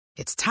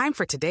It's time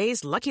for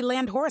today's Lucky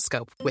Land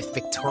horoscope with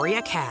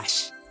Victoria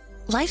Cash.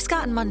 Life's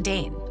gotten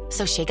mundane,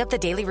 so shake up the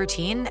daily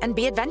routine and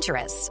be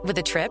adventurous with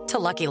a trip to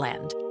Lucky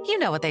Land. You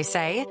know what they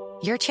say,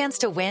 your chance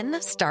to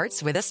win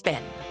starts with a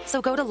spin.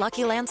 So go to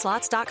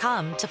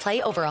LuckyLandSlots.com to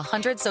play over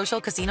 100 social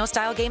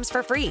casino-style games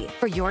for free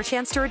for your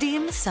chance to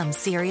redeem some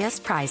serious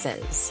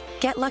prizes.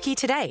 Get lucky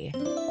today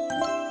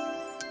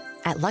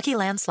at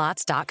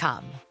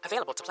LuckyLandSlots.com.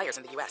 Available to players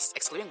in the U.S.,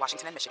 excluding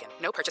Washington and Michigan.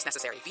 No purchase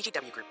necessary.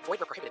 VGW Group. Void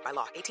where prohibited by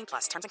law.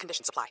 18+. Terms and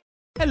conditions apply.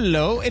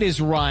 Hello, it is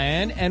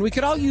Ryan, and we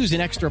could all use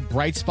an extra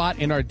bright spot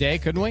in our day,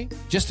 couldn't we?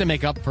 Just to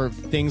make up for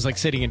things like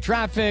sitting in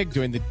traffic,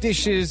 doing the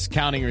dishes,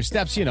 counting your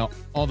steps, you know,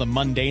 all the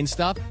mundane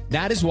stuff.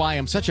 That is why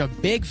I'm such a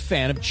big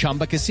fan of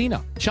Chumba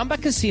Casino. Chumba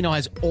Casino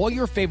has all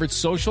your favorite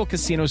social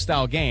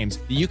casino-style games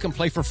that you can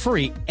play for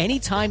free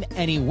anytime,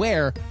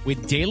 anywhere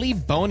with daily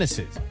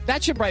bonuses.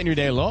 That should brighten your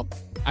day a little.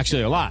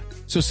 Actually, a lot.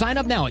 So sign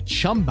up now at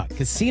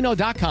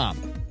ChumbaCasino.com.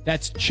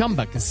 That's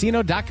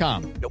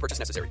ChumbaCasino.com. No purchase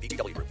necessary.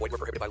 VGW Group. Void where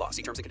prohibited by law.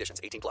 See terms and conditions.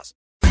 18+.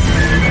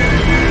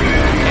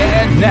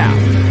 And now,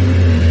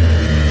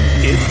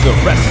 it's the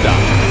Rest Stop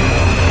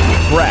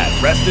with Brad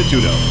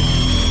Restituto.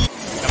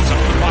 Comes up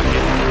the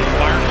pocket.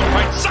 Fires to the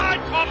right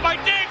side. Caught by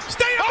Diggs.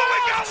 Stay up. Oh, my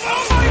God.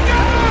 Oh, my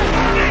God.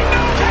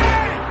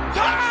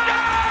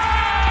 Touchdown.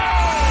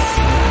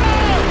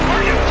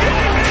 Are you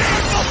kidding me?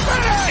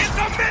 It's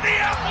the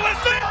Minneapolis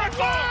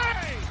Miracle.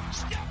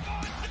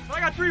 I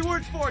got 3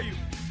 words for you.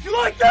 You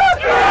like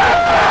that?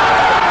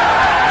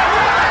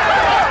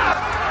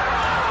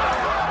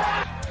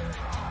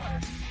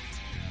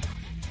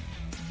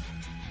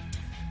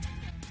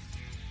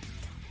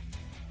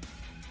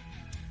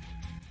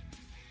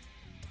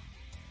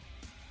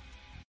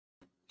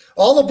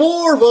 All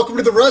aboard! Welcome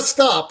to the Rest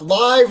Stop,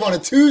 live on a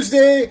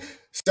Tuesday,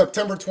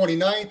 September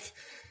 29th.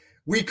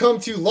 We come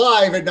to you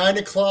live at 9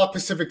 o'clock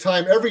Pacific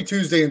time every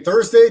Tuesday and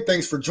Thursday.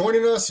 Thanks for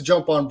joining us.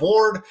 Jump on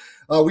board.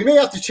 We may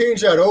have to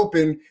change that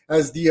open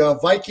as the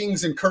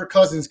Vikings and Kirk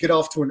Cousins get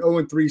off to an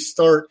 0-3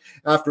 start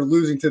after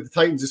losing to the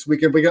Titans this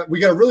weekend. We got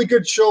a really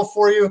good show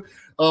for you.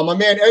 My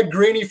man Ed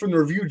Graney from the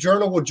Review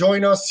Journal will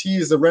join us. He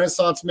is the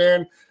Renaissance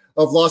man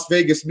of Las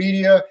Vegas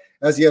media,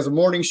 as he has a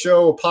morning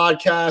show, a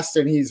podcast,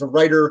 and he's a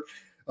writer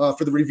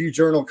for the Review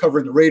Journal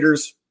covering the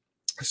Raiders.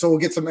 So we'll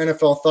get some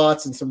NFL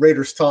thoughts and some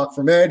Raiders talk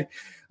from Ed.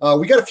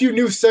 We got a few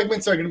new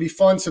segments that are going to be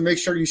fun, so make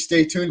sure you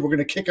stay tuned. We're going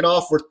to kick it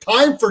off with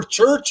Time for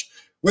Church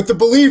with the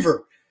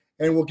Believer,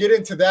 and we'll get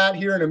into that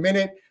here in a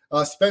minute.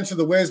 Spencer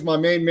the Wiz, my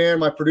main man,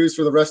 my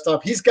producer of the Rest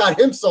Stop, he's got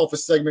himself a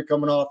segment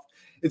coming off.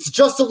 It's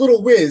Just a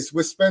Little Wiz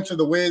with Spencer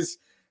the Wiz,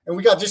 and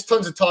we got just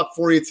tons of talk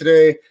for you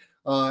today.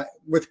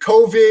 With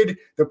COVID,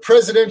 the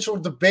presidential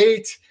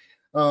debate,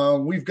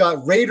 we've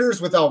got Raiders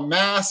without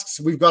masks.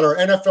 We've got our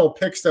NFL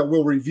picks that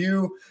we'll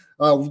review.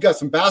 We've got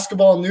some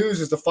basketball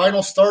news as the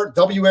final start,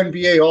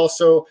 WNBA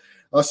also.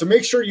 So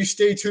make sure you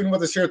stay tuned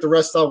with us here at the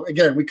Rest Stop.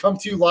 Again, we come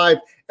to you live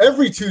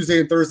every Tuesday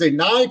and Thursday,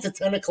 9 to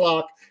 10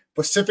 o'clock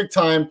Pacific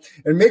time.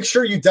 And make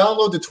sure you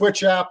download the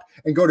Twitch app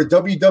and go to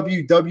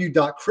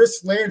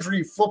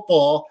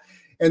www.chrislandryfootball.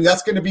 And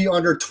that's going to be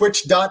under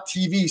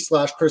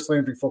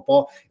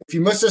twitch.tv/chrislandryfootball. If you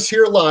miss us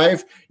here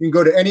live, you can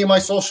go to any of my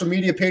social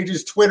media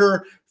pages,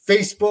 Twitter,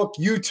 Facebook,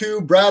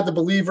 YouTube, Brad the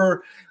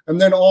Believer, and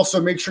then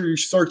also make sure you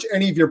search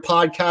any of your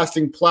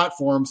podcasting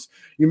platforms.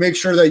 You make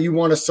sure that you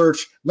want to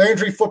search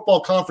Landry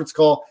Football Conference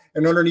Call,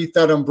 and underneath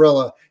that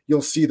umbrella,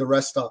 you'll see the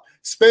Rest Stop.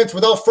 Spence,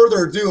 without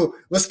further ado,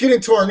 let's get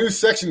into our new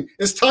section.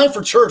 It's time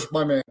for church,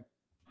 my man.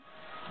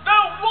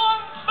 The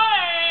one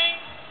thing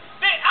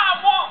that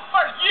I want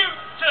for you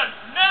to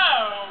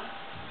know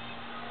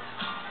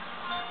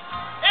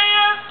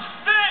is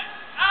that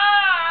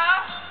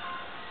I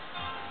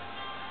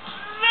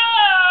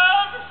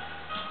love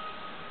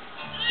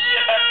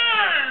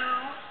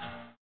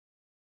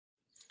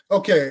you.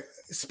 Okay,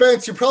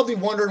 Spence, you're probably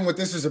wondering what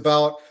this is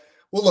about.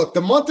 Well, look,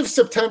 the month of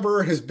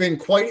September has been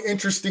quite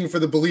interesting for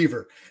the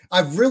Believer.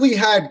 I've really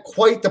had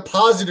quite the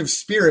positive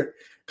spirit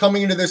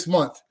coming into this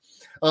month.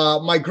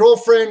 My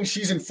girlfriend,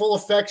 she's in full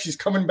effect. She's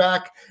coming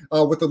back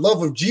with the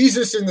love of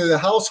Jesus into the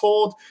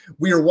household.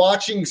 We are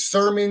watching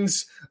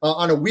sermons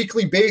on a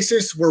weekly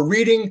basis. We're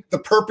reading The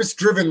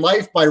Purpose-Driven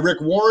Life by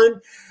Rick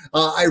Warren.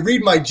 I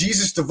read my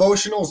Jesus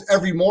devotionals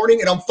every morning,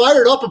 and I'm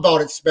fired up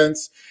about it,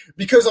 Spence,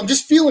 because I'm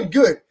just feeling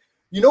good.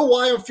 You know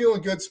why I'm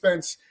feeling good,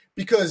 Spence?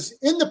 Because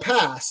in the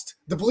past,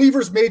 the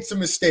Believers made some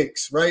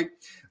mistakes, right?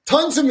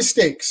 Tons of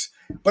mistakes.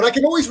 But I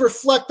can always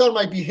reflect on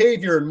my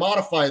behavior and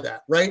modify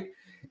that, right?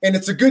 And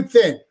it's a good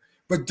thing.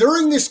 But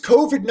during this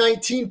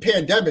COVID-19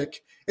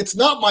 pandemic, it's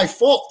not my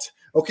fault,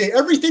 okay?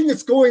 Everything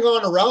that's going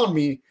on around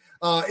me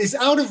is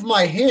out of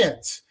my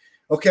hands,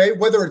 okay?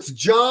 Whether it's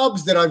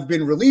jobs that I've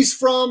been released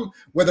from,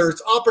 whether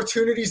it's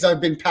opportunities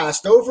I've been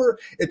passed over,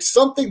 it's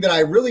something that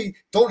I really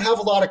don't have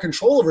a lot of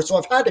control over. So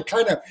I've had to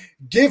kind of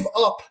give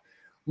up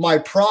my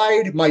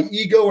pride, my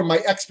ego, and my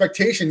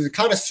expectations and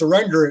kind of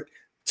surrender it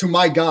to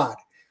my God,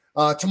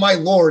 to my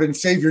Lord and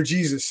Savior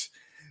Jesus.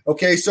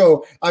 Okay,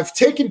 so I've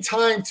taken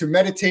time to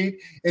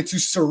meditate and to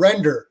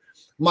surrender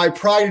my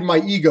pride and my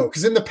ego.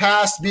 Because in the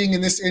past, being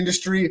in this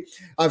industry,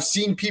 I've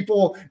seen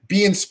people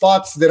be in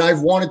spots that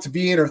I've wanted to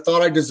be in or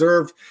thought I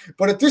deserved.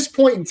 But at this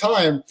point in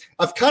time,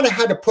 I've kind of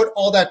had to put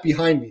all that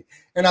behind me.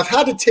 And I've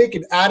had to take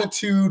an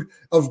attitude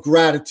of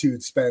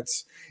gratitude,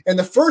 Spence. And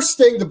the first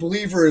thing the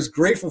Believer is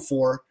grateful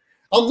for,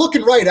 I'm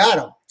looking right at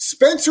him,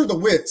 Spencer the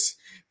Wiz.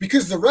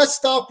 Because the Rest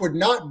Stop would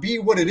not be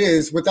what it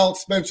is without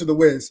Spencer the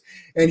Wiz.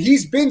 And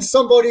he's been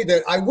somebody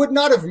that I would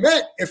not have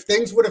met if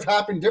things would have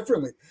happened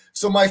differently.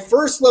 So my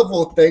first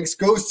level of thanks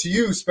goes to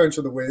you,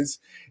 Spencer the Wiz,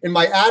 and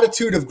my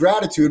attitude of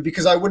gratitude,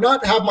 because I would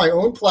not have my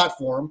own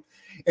platform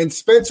and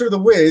Spencer the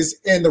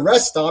Wiz and the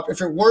Rest Stop if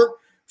it weren't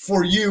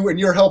for you and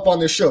your help on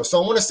this show. So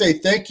I want to say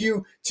thank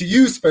you to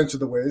you, Spencer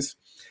the Wiz.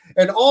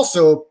 And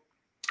also,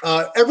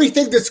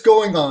 everything that's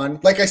going on,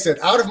 like I said,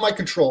 out of my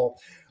control.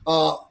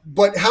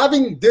 But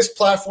having this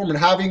platform and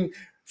having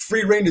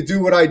free reign to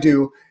do what I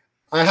do,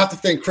 I have to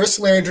thank Chris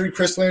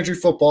Landry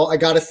Football. I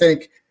got to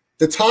thank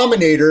the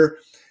Tominator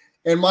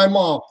and my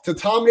mom. The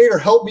Tominator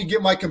helped me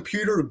get my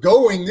computer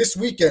going this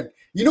weekend.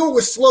 You know, it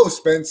was slow,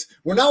 Spence.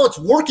 Well, now it's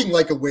working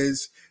like a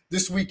whiz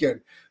this weekend.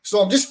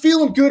 So I'm just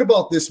feeling good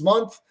about this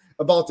month,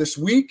 about this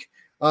week.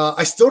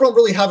 I still don't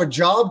really have a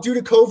job due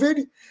to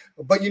COVID,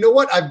 but you know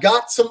what? I've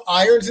got some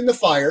irons in the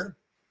fire.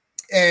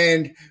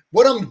 And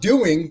what I'm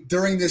doing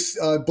during this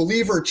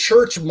Believer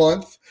Church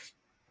month,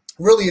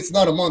 really it's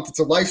not a month, it's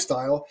a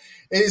lifestyle,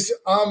 is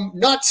I'm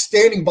not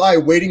standing by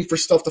waiting for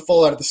stuff to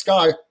fall out of the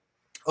sky.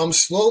 I'm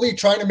slowly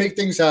trying to make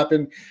things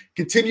happen,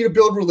 continue to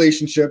build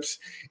relationships,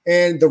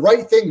 and the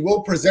right thing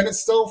will present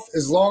itself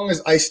as long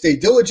as I stay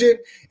diligent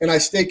and I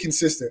stay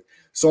consistent.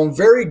 So I'm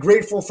very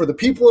grateful for the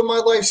people in my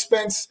life,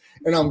 Spence,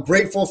 and I'm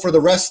grateful for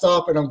the Rest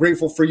Stop, and I'm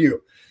grateful for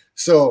you.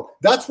 So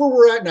that's where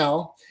we're at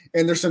now.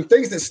 And there's some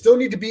things that still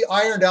need to be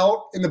ironed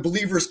out in the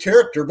Believer's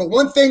character. But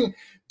one thing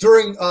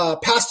during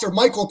Pastor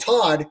Michael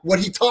Todd, what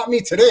he taught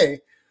me today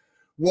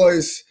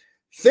was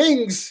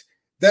things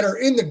that are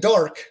in the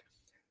dark,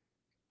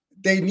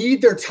 they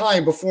need their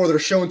time before they're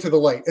shown to the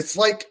light. It's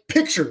like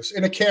pictures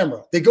in a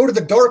camera. They go to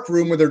the dark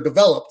room when they're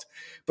developed,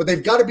 but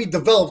they've got to be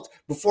developed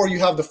before you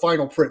have the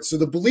final print. So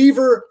the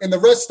Believer in the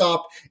Rest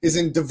Stop is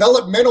in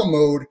developmental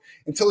mode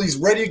until he's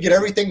ready to get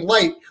everything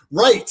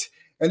right,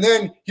 and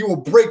then he will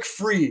break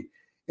free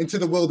into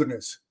the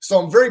wilderness. So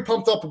I'm very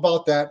pumped up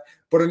about that.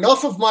 But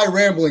enough of my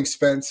rambling,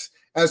 Spence,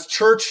 as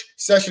church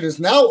session is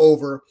now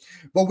over.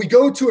 But we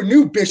go to a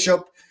new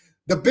bishop,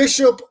 the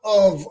bishop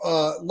of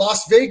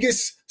Las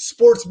Vegas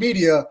sports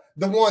media,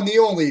 the one, the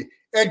only,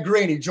 Ed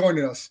Graney,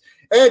 joining us.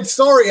 Ed,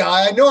 sorry,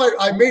 I know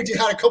I made you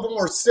had a couple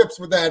more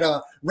sips with that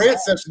rant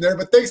session there,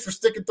 but thanks for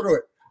sticking through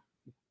it.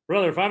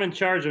 Brother, if I'm in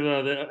charge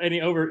of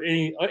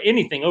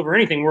anything,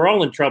 we're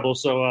all in trouble.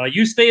 So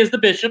you stay as the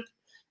bishop.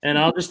 And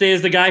I'll just stay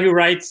as the guy who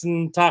writes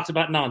and talks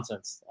about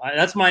nonsense.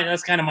 That's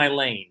kind of my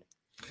lane.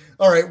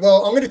 All right.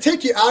 Well, I'm going to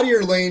take you out of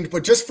your lane,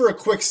 but just for a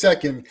quick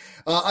second,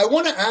 I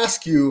want to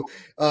ask you.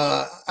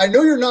 I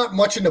know you're not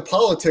much into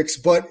politics,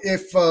 but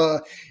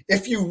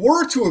if you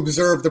were to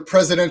observe the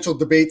presidential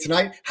debate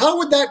tonight, how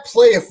would that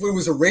play if it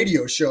was a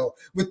radio show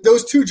with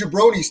those two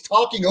jabronis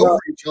talking over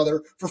each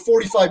other for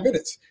 45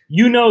 minutes?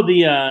 You know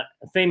the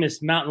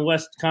famous Mountain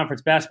West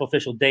Conference basketball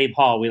official Dave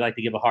Hall. We like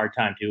to give a hard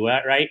time to,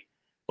 right?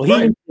 Well,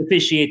 he didn't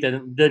officiate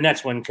the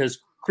next one because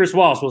Chris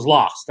Wallace was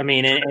lost. I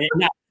mean, and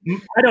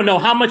I don't know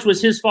how much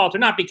was his fault or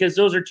not, because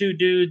those are two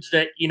dudes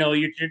that, you know,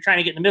 you're trying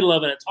to get in the middle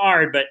of, and it's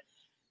hard. But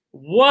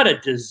what a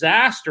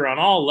disaster on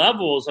all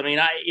levels. I mean,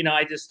 I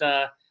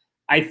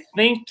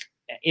think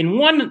in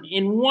one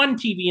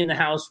TV in the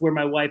house where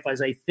my wife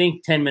was, I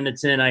think 10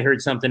 minutes in, I heard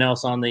something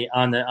else on the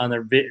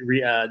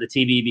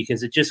TV,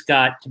 because it just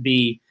got to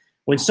be,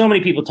 when so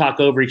many people talk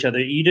over each other,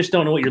 you just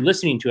don't know what you're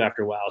listening to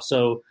after a while.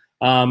 So.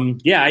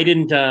 I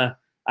didn't.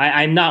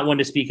 I'm not one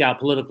to speak out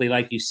politically,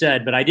 like you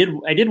said, but I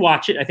did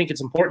watch it. I think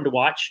it's important to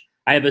watch.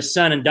 I have a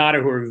son and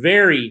daughter who are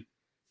very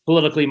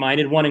politically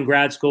minded. One in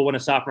grad school, one a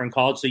sophomore in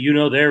college. So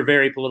they're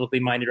very politically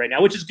minded right now,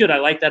 which is good. I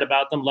like that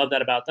about them. Love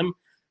that about them.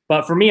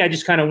 But for me, I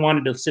just kind of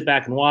wanted to sit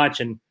back and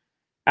watch. And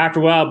after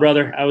a while,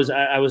 brother, I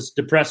was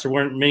depressed. There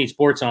weren't many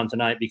sports on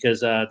tonight because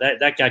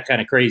that got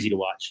kind of crazy to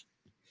watch.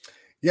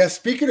 Yeah,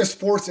 speaking of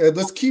sports, Ed,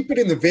 let's keep it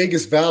in the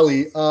Vegas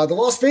Valley. The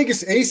Las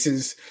Vegas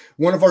Aces,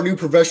 one of our new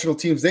professional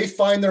teams, they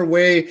find their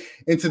way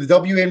into the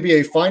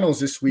WNBA Finals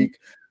this week.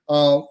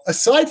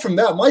 Aside from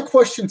that, my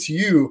question to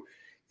you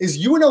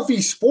is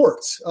UNLV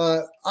sports.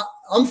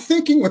 I'm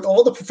thinking with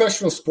all the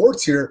professional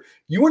sports here,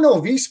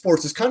 UNLV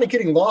sports is kind of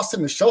getting lost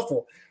in the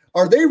shuffle.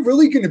 Are they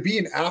really going to be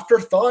an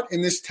afterthought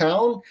in this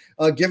town,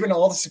 given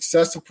all the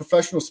success of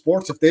professional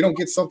sports, if they don't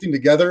get something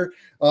together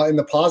in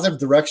the positive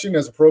direction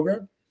as a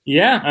program?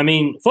 Yeah, I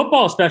mean,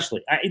 football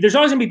especially. There's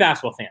always going to be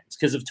basketball fans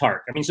because of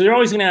Tark. I mean, so you're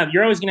always going to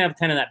have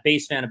kind of that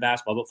base fan of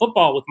basketball. But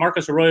football, with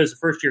Marcus Arroyo as the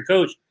first-year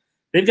coach,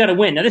 they've got to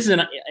win. Now, this is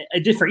a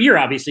different year,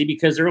 obviously,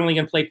 because they're only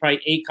going to play probably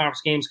 8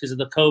 conference games because of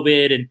the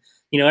COVID, and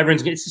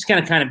it's just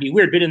going to kind of be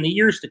weird. But in the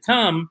years to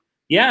come,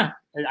 yeah,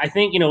 I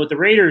think with the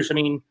Raiders, I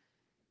mean,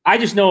 I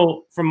just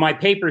know from my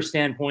paper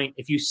standpoint,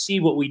 if you see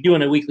what we do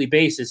on a weekly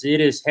basis, it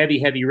is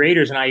heavy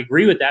Raiders. And I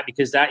agree with that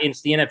because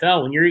it's the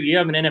NFL. When you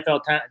have an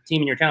NFL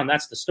team in your town,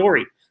 that's the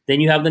story. Then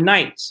you have the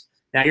Knights.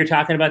 Now you're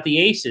talking about the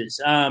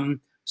Aces.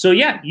 So,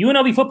 yeah,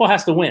 UNLV football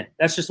has to win.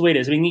 That's just the way it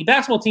is. I mean, the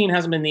basketball team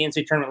hasn't been in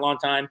the NCAA tournament a long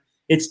time.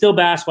 It's still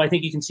basketball. I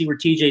think you can see where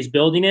TJ's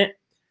building it.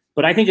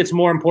 But I think it's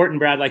more important,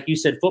 Brad, like you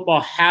said, football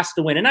has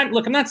to win. And I'm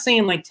not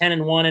saying like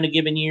 10-1 in a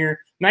given year.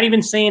 I'm not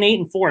even saying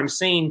 8-4. I'm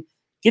saying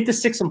get to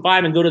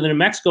 6-5 and go to the New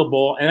Mexico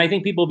Bowl. And I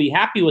think people will be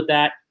happy with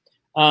that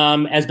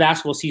as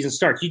basketball season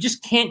starts. You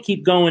just can't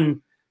keep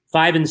going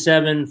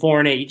 5-7,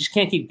 4-8. You just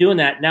can't keep doing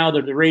that now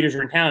that the Raiders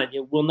are in town.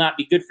 It will not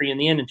be good for you in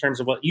the end in terms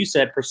of what you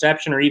said,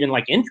 perception or even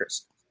like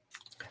interest.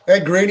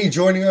 Ed Graney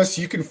joining us.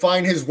 You can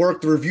find his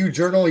work, the Review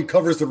Journal. He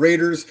covers the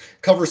Raiders,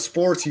 covers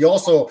sports. He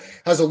also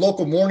has a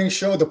local morning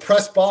show, The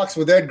Press Box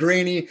with Ed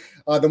Graney,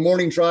 the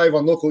Morning Drive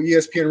on local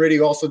ESPN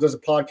Radio. Also does a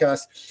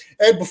podcast.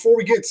 Ed, before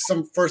we get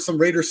some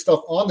Raiders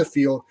stuff on the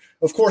field,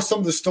 of course, some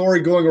of the story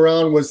going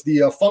around was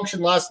the function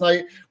last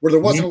night where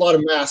there wasn't a lot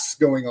of masks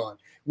going on.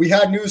 We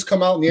had news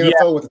come out in the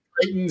NFL with the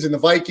Titans and the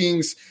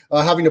Vikings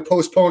having to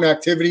postpone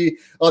activity.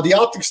 The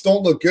optics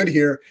don't look good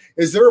here.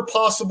 Is there a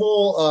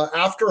possible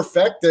after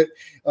effect that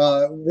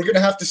we're going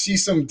to have to see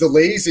some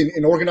delays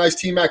in organized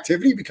team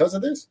activity because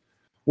of this?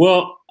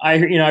 Well, I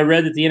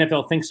read that the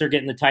NFL thinks they're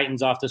getting the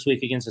Titans off this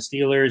week against the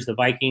Steelers, the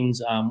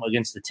Vikings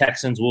against the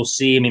Texans. We'll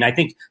see. I mean,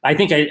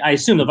 I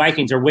assume the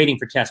Vikings are waiting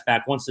for tests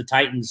back. Once the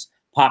Titans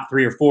pop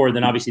 3 or 4,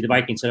 then obviously the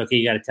Vikings said, okay,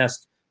 you got to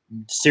test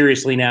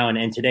seriously now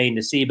and today and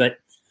to see. But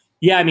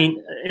yeah, I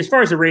mean, as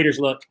far as the Raiders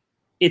look,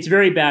 it's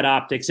very bad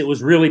optics. It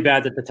was really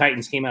bad that the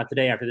Titans came out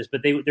today after this.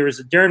 But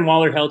Darren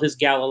Waller held his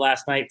gala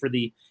last night for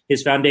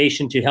his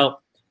foundation to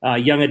help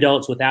young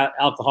adults without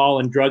alcohol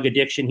and drug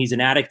addiction. He's an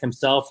addict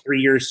himself,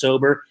 3 years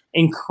sober.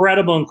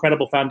 Incredible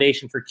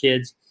foundation for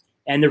kids.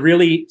 And the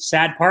really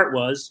sad part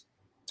was,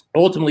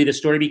 ultimately, the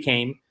story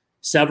became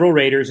several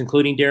Raiders,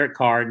 including Derek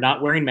Carr,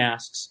 not wearing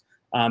masks,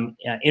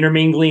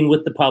 intermingling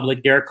with the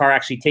public. Derek Carr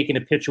actually taking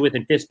a picture with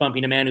and fist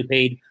bumping a man who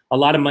paid a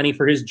lot of money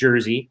for his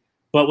jersey,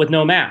 but with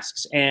no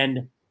masks.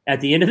 And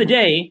at the end of the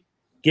day,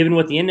 given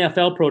what the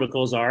NFL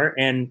protocols are,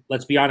 and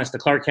let's be honest, the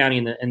Clark County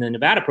and the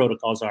Nevada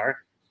protocols are,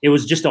 it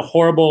was just a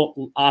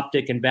horrible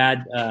optic and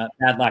bad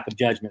lack of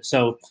judgment.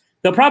 So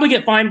they'll probably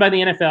get fined by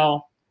the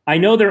NFL. I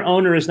know their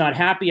owner is not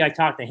happy. I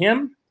talked to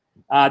him.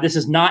 This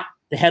is not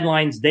the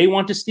headlines they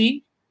want to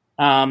see.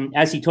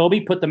 As he told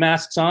me, put the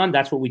masks on.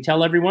 That's what we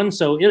tell everyone.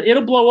 So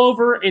it'll blow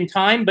over in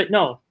time. But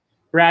no,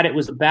 Brad, it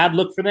was a bad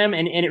look for them.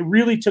 And it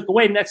really took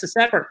away. And that's the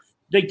sad part.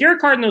 Like Derek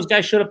Carr and those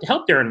guys showed up to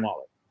help Darren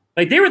Waller.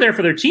 Like they were there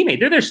for their teammate.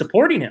 They're there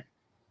supporting him.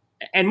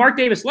 And Mark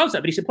Davis loves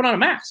that. But he said, put on a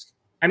mask.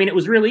 I mean, it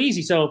was really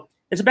easy. So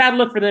it's a bad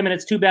look for them. And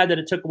it's too bad that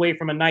it took away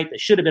from a night that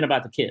should have been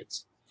about the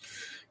kids.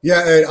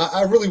 Yeah, Ed,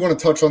 I really want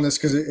to touch on this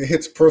because it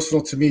hits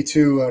personal to me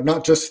too.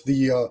 Not just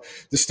the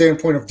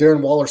standpoint of Darren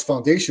Waller's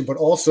foundation, but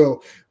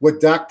also what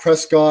Dak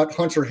Prescott,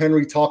 Hunter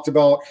Henry talked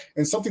about,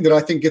 and something that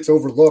I think gets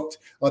overlooked: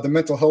 the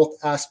mental health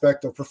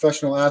aspect of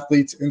professional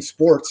athletes in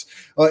sports.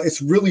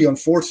 It's really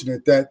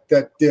unfortunate that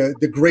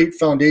the great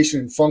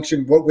foundation and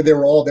function, what they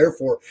were all there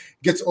for,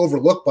 gets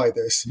overlooked by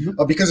this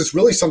because it's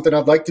really something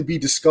I'd like to be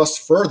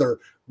discussed further.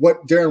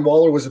 What Darren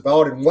Waller was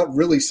about and what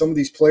really some of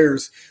these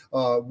players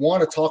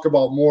want to talk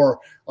about more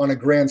on a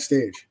grand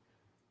stage.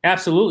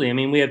 Absolutely. I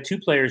mean, we have two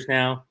players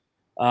now,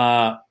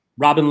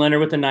 Robin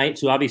Leonard with the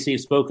Knights, who obviously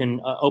have spoken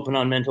open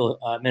on mental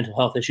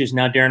health issues.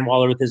 Now Darren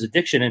Waller with his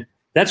addiction. And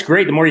that's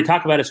great. The more you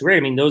talk about it, it's great.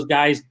 I mean, those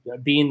guys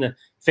being the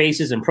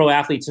faces and pro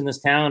athletes in this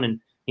town, and,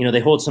 you know,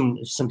 they hold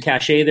some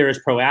cachet there as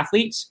pro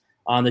athletes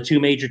on the two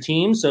major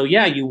teams. So,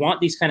 yeah, you want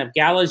these kind of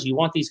galas. You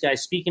want these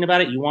guys speaking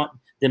about it. You want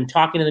them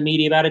talking to the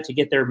media about it to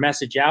get their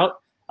message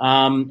out.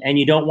 And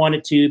you don't want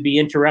it to be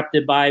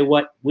interrupted by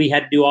what we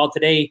had to do all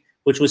today,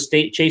 which was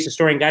chase a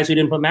story and guys who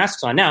didn't put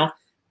masks on. Now,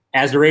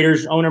 as the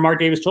Raiders owner, Mark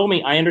Davis, told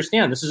me, I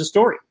understand this is a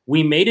story.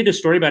 We made it a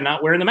story by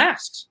not wearing the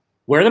masks.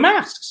 Wear the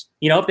masks.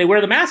 You know, if they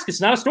wear the mask,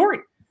 it's not a story.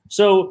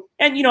 So,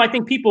 and, you know, I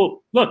think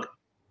people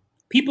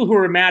who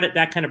are mad at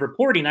that kind of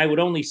reporting, I would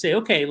only say,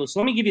 okay,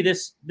 let me give you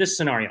this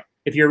scenario.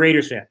 If you're a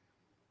Raiders fan,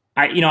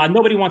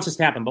 nobody wants this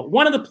to happen, but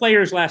one of the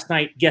players last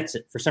night gets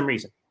it for some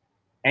reason.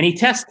 And he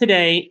tests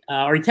today,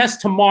 or he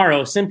tests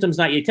tomorrow, symptoms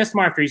not yet. He tests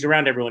tomorrow after he's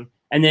around everyone,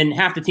 and then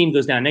half the team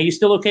goes down. Now, you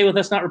still okay with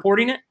us not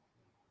reporting it?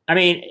 I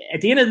mean,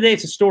 at the end of the day,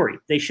 it's a story.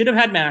 They should have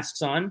had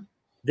masks on.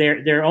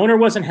 Their owner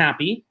wasn't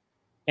happy,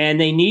 and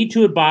they need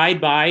to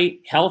abide by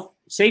health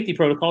safety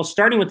protocols,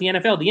 starting with the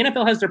NFL. The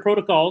NFL has their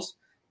protocols.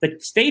 The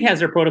state has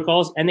their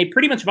protocols, and they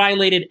pretty much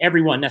violated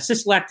everyone. Now,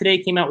 Sisolak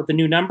today came out with a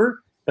new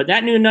number, but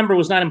that new number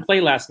was not in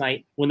play last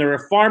night when there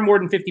were far more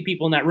than 50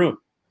 people in that room.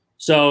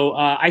 So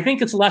I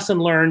think it's a lesson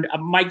learned.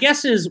 My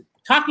guess is,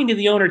 talking to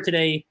the owner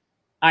today,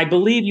 I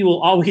believe you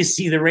will always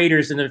see the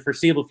Raiders in the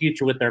foreseeable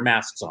future with their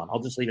masks on. I'll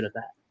just leave it at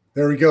that.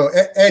 There we go.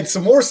 Ed,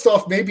 some more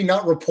stuff maybe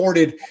not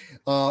reported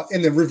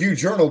in the Review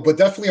Journal, but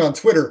definitely on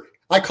Twitter.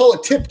 I call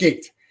it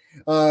Tipgate.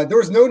 There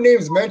was no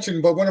names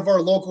mentioned, but one of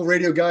our local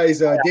radio guys,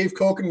 Dave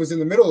Koken, was in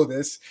the middle of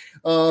this.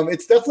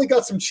 It's definitely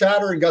got some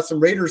chatter and got some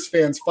Raiders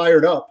fans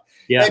fired up.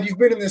 Yeah. And you've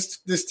been in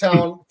this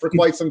town for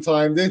quite some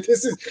time.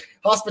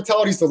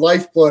 Hospitality is the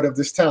lifeblood of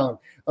this town.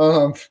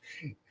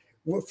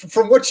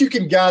 From what you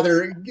can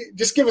gather,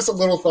 just give us a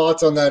little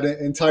thoughts on that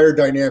entire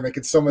dynamic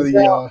and some of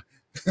the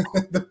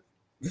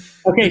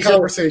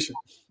conversation.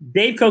 So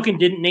Dave Koken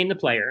didn't name the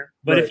player,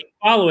 but if you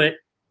follow it,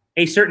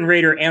 a certain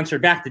Raider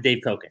answered back to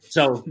Dave Koken.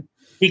 So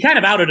he kind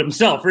of outed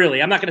himself,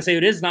 really. I'm not going to say who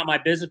it is, it's not my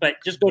business, but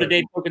just go to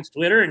Dave Koken's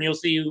Twitter and you'll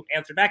see who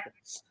answered back.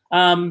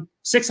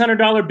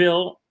 $600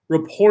 bill,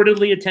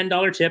 reportedly a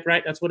 $10 tip,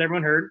 right? That's what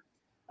everyone heard.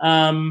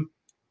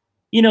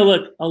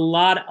 Look, a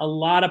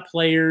lot of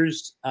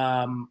players,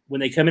 when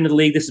they come into the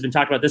league, this has been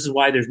talked about. This is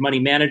why there's money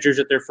managers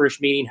at their first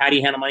meeting. How do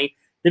you handle money?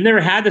 They've never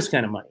had this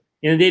kind of money.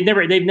 They've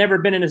never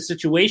been in a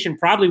situation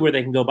probably where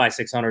they can go buy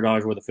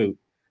 $600 worth of food.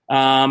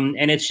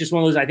 And it's just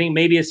one of those, I think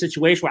maybe a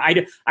situation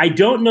where I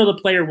don't know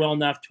the player well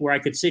enough to where I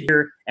could sit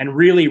here and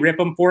really rip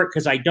him for it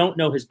because I don't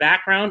know his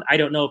background. I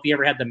don't know if he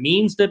ever had the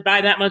means to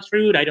buy that much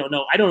food. I don't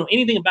know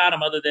anything about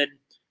him other than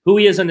who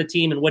he is on the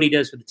team and what he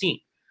does for the team.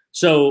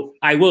 So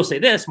I will say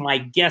this, my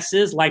guess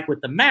is like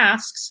with the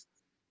masks,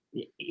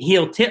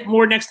 he'll tip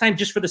more next time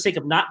just for the sake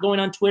of not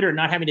going on Twitter and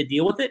not having to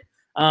deal with it.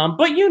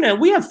 But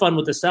we have fun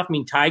with this stuff. I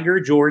mean,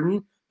 Tiger,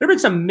 Jordan, there have been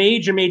some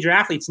major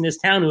athletes in this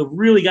town who have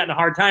really gotten a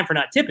hard time for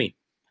not tipping.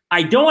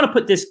 I don't want to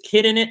put this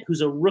kid in it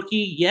who's a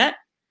rookie yet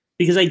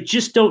because I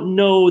just don't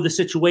know the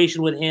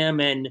situation with him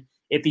and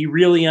if he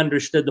really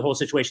understood the whole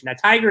situation. Now,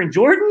 Tiger and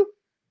Jordan,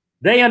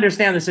 they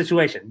understand the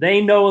situation.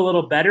 They know a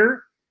little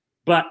better,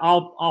 but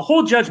I'll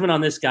hold judgment on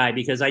this guy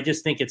because I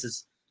just think it's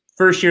his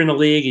first year in the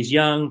league. He's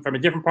young, from a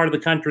different part of the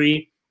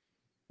country,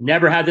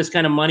 never had this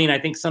kind of money. And I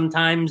think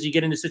sometimes you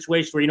get into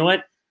situations where, you know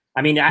what?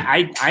 I mean,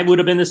 I would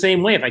have been the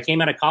same way if I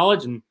came out of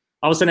college and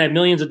all of a sudden I have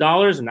millions of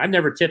dollars and I've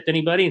never tipped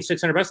anybody and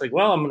 $600. Like,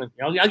 well,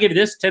 I'll give you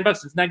this $10.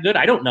 It's not good.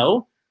 I don't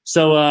know.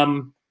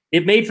 So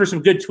it made for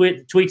some good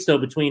tweets though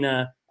between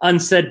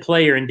unsaid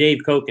player and Dave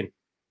Koken.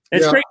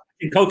 It's great.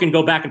 Koken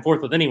go back and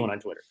forth with anyone on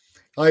Twitter.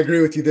 I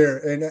agree with you there.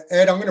 And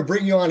Ed, I'm going to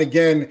bring you on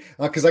again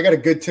because I got a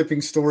good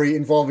tipping story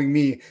involving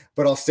me,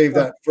 but I'll save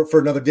that for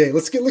another day.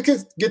 Let's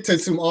get to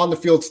some on the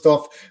field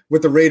stuff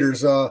with the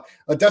Raiders. A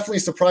definitely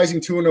surprising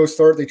 2-0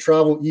 start. They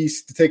travel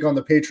east to take on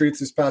the Patriots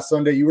this past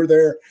Sunday. You were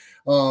there.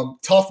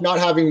 Tough not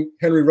having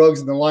Henry Ruggs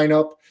in the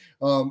lineup.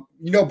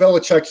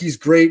 Belichick, he's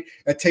great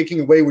at taking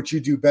away what you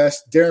do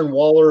best. Darren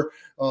Waller,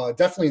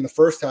 definitely in the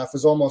first half,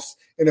 was almost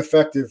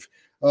ineffective.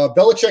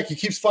 Belichick, he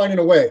keeps finding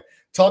a way.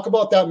 Talk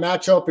about that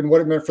matchup and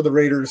what it meant for the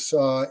Raiders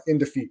in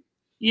defeat.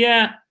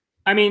 Yeah,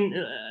 I mean,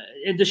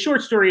 the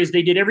short story is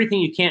they did everything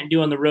you can't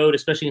do on the road,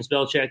 especially against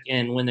Belichick,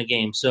 and win the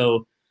game.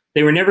 So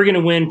they were never going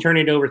to win,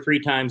 turning it over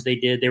 3 times. They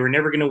did. They were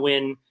never going to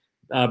win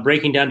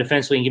breaking down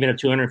defensively and giving up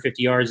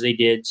 250 yards. They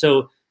did.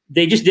 So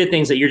they just did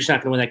things that you're just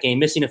not going to win that game.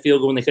 Missing a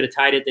field goal when they could have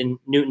tied it, then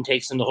Newton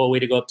takes them the whole way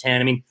to go up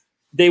 10. I mean,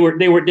 they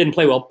didn't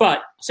play well.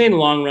 But say in the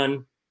long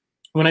run,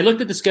 when I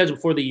looked at the schedule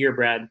before the year,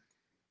 Brad,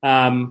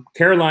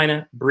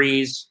 Carolina,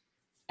 Breeze,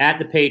 at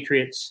the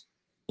Patriots,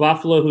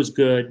 Buffalo, who's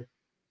good,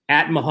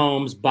 at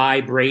Mahomes, by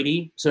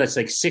Brady. So that's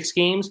like 6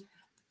 games.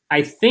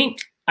 I think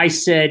I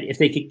said if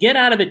they could get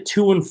out of it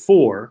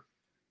 2-4,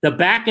 the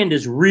back end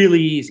is really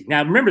easy.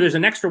 Now, remember, there's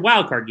an extra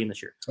wild card game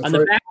this year. That's on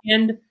the back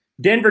end,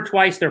 Denver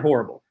twice, they're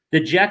horrible.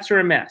 The Jets are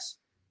a mess.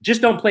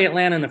 Just don't play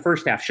Atlanta in the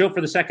first half. Show for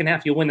the second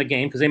half, you'll win the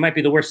game because they might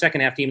be the worst second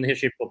half team in the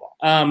history of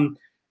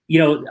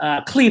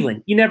football.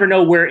 Cleveland, you never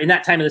know where in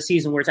that time of the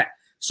season where it's at.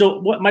 So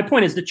what my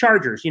point is, the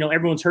Chargers,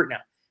 everyone's hurt now.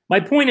 My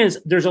point is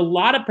there's a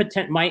lot of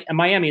potential,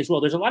 Miami as well,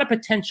 there's a lot of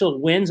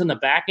potential wins on the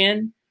back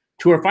end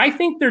to where if I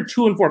think they're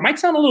 2-4, it might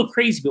sound a little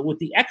crazy, but with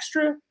the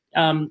extra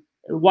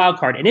wild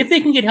card, and if they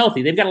can get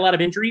healthy, they've got a lot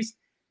of injuries,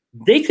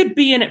 they could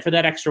be in it for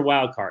that extra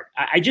wild card.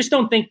 I just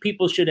don't think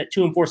people should at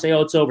 2-4 say,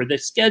 oh, it's over. The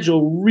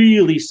schedule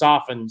really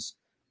softens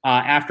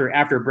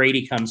after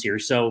Brady comes here.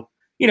 So,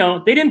 they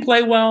didn't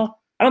play well.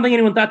 I don't think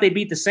anyone thought they'd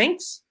beat the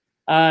Saints.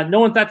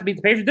 No one thought to beat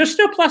the Patriots. They're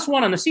still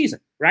 +1 on the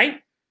season,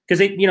 right? Because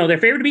they're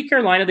favored to beat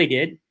Carolina, they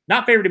did.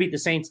 Not favored to beat the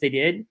Saints, they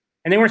did.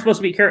 And they weren't supposed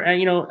to beat New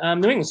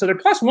England. So they're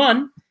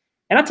 +1.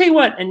 And I'll tell you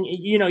what, and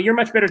you're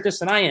much better at this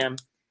than I am.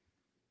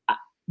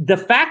 The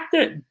fact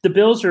that the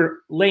Bills are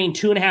laying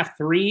 2.5,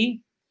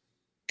 3,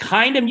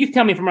 you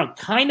tell me if I'm wrong,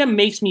 kind of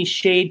makes me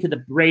shade to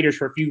the Raiders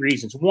for a few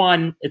reasons.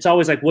 One, it's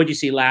always like, what'd you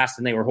see last?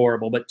 And they were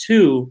horrible. But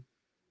 2,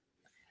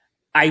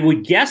 I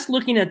would guess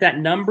looking at that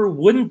number,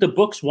 wouldn't the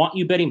books want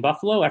you betting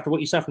Buffalo after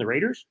what you saw from the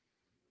Raiders?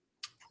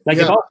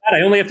 If all that,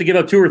 I only have to give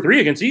up 2 or 3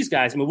 against these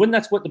guys. I mean, wouldn't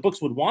that's what the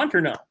books would want or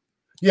no?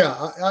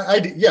 Yeah,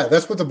 yeah,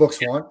 that's what the books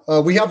want.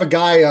 We have a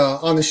guy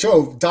on the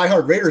show,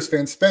 diehard Raiders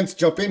fan, Spence,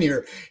 jump in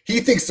here.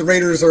 He thinks the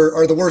Raiders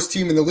are the worst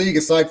team in the league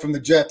aside from the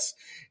Jets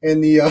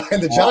and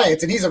the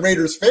Giants, and he's a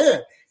Raiders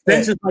fan.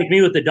 Spence is like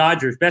me with the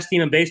Dodgers, best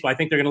team in baseball. I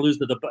think they're going to lose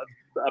to the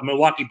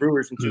Milwaukee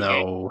Brewers in 2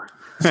 games.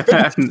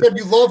 Spence, you said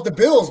you love the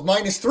Bills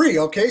 -3.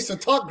 Okay, so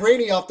talk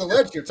Graney off the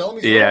ledge here. Tell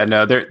me. Yeah,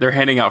 no, they're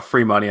handing out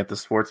free money at the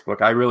sports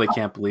book. I really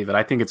can't believe it.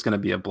 I think it's going to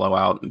be a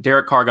blowout.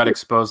 Derek Carr got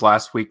exposed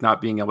last week, not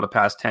being able to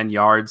pass 10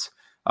 yards.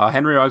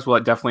 Henry Ruggs will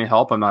definitely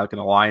help. I'm not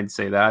going to lie and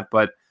say that,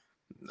 but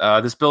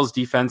this Bills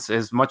defense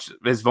is much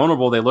as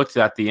vulnerable they looked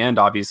at the end,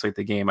 obviously, at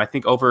the game. I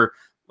think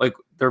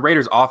the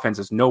Raiders offense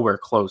is nowhere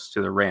close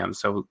to the Rams.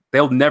 So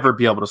they'll never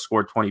be able to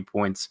score 20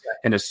 points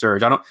in a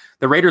surge.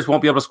 The Raiders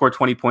won't be able to score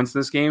 20 points in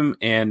this game.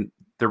 And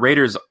the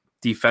Raiders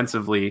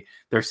defensively,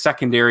 their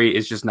secondary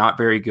is just not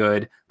very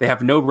good. They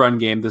have no run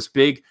game. This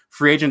big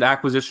free agent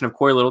acquisition of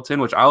Corey Littleton,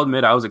 which I'll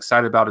admit I was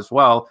excited about as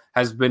well,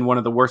 has been one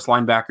of the worst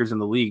linebackers in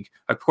the league,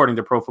 according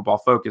to Pro Football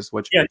Focus,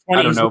 which 20,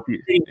 I don't know.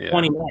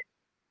 29.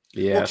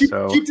 Yeah,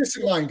 well, keep this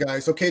in mind,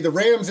 guys. Okay, the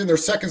Rams and their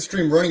second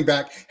string running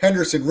back,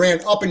 Henderson, ran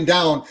up and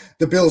down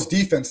the Bills'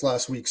 defense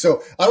last week.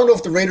 So I don't know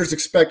if the Raiders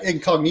expect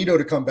Incognito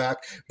to come back,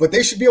 but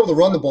they should be able to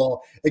run the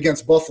ball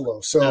against Buffalo.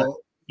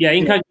 So yeah,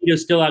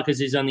 Incognito's still out because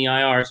he's on the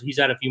IR, so he's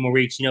out a few more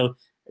weeks.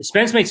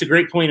 Spence makes a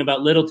great point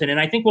about Littleton, and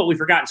I think what we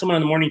forgot, someone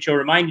on the morning show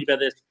reminded me of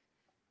this.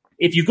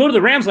 If you go to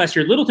the Rams last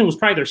year, Littleton was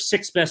probably their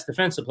 6th best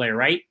defensive player,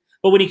 right?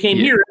 But when he came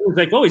here, it was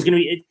like, oh, he's going to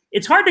be –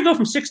 it's hard to go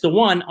from 6 to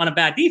 1 on a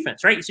bad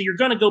defense, right? So you're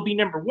going to go be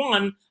number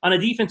 1 on a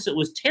defense that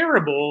was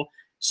terrible.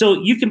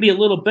 So you can be a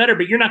little better,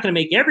 but you're not going to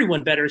make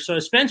everyone better. So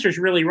Spencer's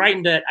really right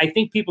in that. I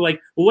think people like,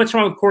 well, what's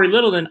wrong with Corey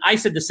Littleton? I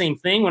said the same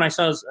thing when I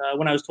saw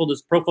when I was told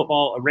his Pro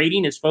Football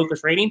rating, his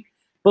focus rating.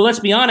 But let's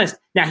be honest.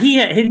 Now, had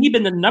he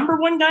been the number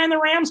 1 guy in the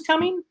Rams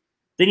coming,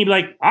 then you'd be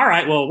like, all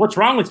right, well, what's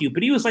wrong with you?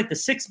 But he was like the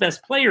 6th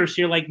best player.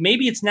 So you're like,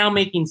 maybe it's now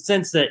making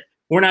sense that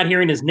we're not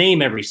hearing his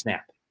name every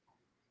snap.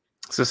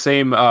 It's the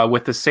same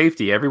with the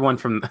safety. Everyone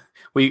from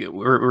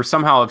we're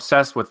somehow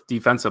obsessed with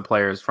defensive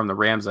players from the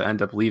Rams that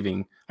end up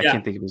leaving. I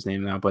can't think of his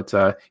name now, but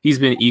he's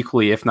been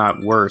equally, if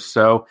not worse.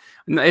 So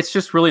it's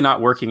just really not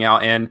working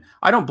out. And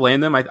I don't blame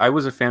them. I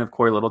was a fan of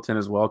Corey Littleton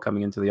as well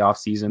coming into the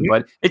offseason,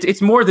 but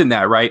it's more than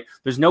that, right?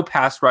 There's no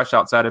pass rush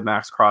outside of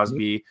Max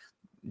Crosby.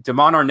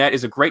 Damon Arnett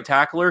is a great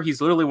tackler.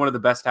 He's literally one of the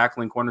best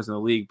tackling corners in the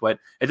league, but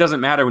it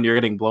doesn't matter when you're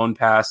getting blown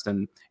past.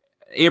 And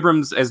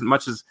Abrams, as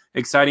much as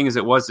exciting as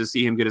it was to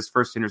see him get his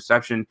first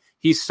interception,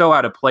 he's so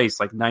out of place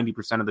like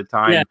 90% of the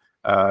time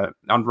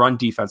on run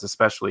defense,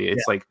 especially.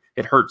 It's like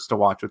it hurts to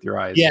watch with your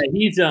eyes. Yeah,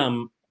 he's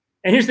and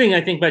here's the thing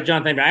I think about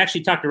Jonathan. I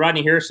actually talked to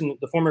Rodney Harrison,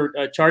 the former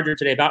Charger,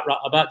 today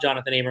about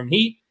Jonathan Abram.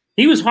 He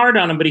was hard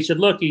on him, but he said,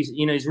 look, he's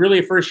really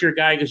a first year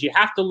guy because you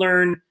have to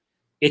learn.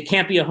 It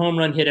can't be a home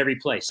run hit every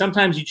play.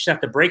 Sometimes you just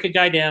have to break a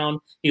guy down.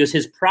 He goes,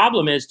 his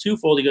problem is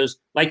twofold. He goes,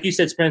 like you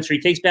said, Spencer, he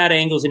takes bad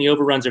angles and he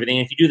overruns everything.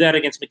 And if you do that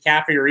against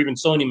McCaffrey or even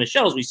Sony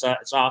Michel, as we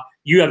saw,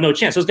 you have no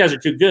chance. Those guys are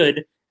too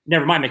good.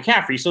 Never mind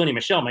McCaffrey, Sony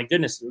Michel, my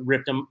goodness,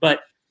 ripped him.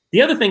 But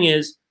the other thing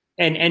is,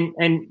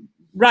 and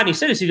Rodney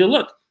said this, he goes,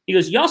 look,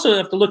 you also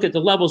have to look at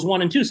the levels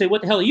 1 and 2, say, what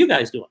the hell are you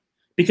guys doing?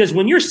 Because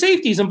when your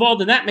safety's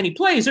involved in that many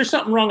plays, there's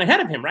something wrong ahead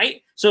of him,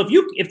 right? So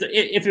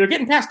if you're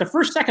getting past the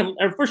first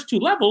 2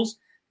 levels,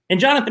 and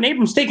Jonathan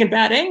Abrams taking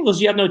bad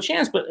angles, you have no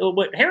chance. But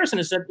what Harrison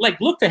has said,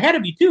 look ahead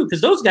of you too, because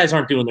those guys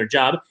aren't doing their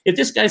job if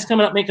this guy's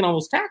coming up making all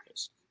those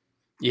tackles.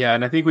 Yeah,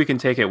 and I think we can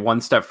take it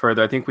one step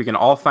further. I think we can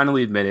all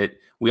finally admit it.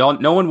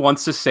 No one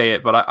wants to say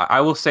it, but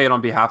I will say it on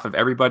behalf of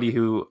everybody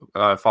who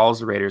follows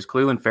the Raiders.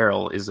 Cleveland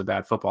Farrell is a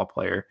bad football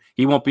player.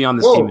 He won't be on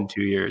this team in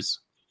 2 years.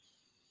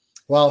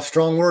 Wow,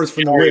 strong words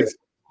from the Wiz.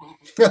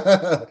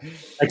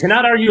 I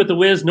cannot argue with the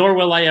Wiz, nor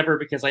will I ever,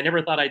 because I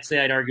never thought I'd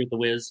say I'd argue with the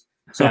Wiz.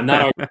 So I'm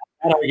not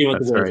arguing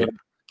with the Wiz. Right.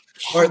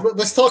 All right,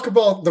 let's talk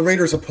about the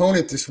Raiders'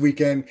 opponent this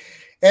weekend.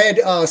 And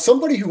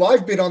somebody who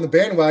I've been on the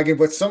bandwagon,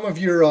 but some of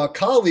your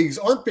colleagues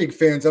aren't big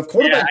fans of,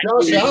 quarterback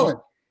Josh Allen.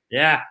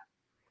 Yeah.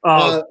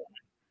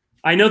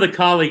 I know the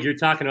colleague you're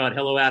talking about.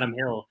 Hello, Adam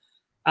Hill.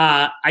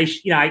 I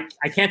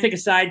can't take a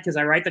side because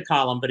I write the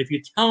column, but if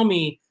you tell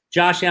me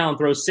Josh Allen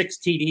throws 6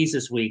 TDs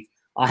this week,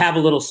 I'll have a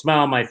little smile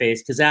on my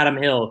face because Adam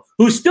Hill,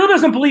 who still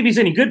doesn't believe he's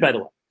any good, by the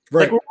way.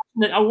 Right.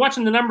 I'm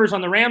watching the numbers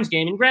on the Rams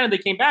game, and granted, they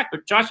came back,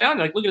 but Josh Allen,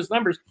 look at his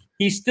numbers.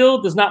 He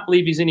still does not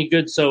believe he's any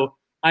good, so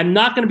I'm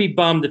not going to be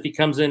bummed if he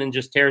comes in and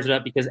just tears it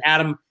up because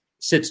Adam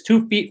sits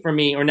 2 feet from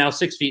me or now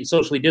 6 feet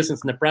socially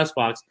distanced in the press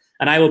box,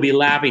 and I will be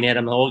laughing at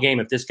him the whole game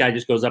if this guy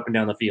just goes up and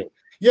down the field.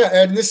 Yeah,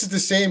 and this is the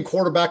same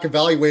quarterback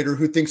evaluator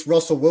who thinks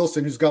Russell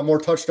Wilson, who's got more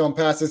touchdown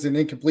passes and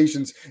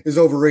incompletions, is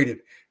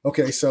overrated.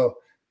 Okay, so.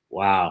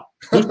 Wow.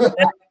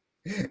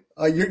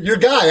 Your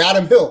guy,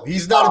 Adam Hill.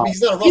 He's not a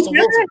Russell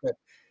Wilson fan.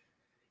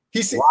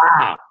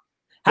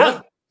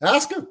 Wow.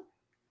 Ask him.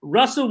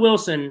 Russell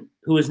Wilson,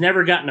 who has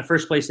never gotten a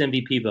first-place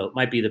MVP vote,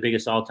 might be the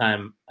biggest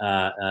all-time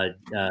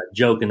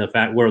joke in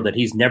the world that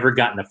he's never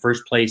gotten a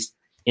first-place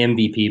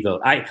MVP vote.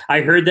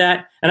 I heard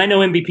that, and I know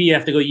MVP you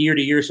have to go year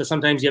to year, so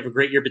sometimes you have a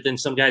great year, but then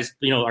some guys,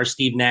 are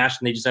Steve Nash,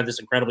 and they just have this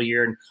incredible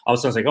year, and all of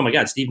a sudden it's like, oh my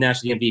God, Steve Nash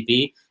is the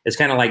MVP. It's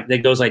kind of like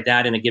that goes like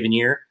that in a given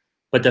year.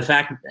 But the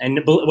fact,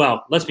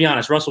 let's be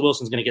honest, Russell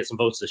Wilson's going to get some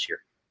votes this year.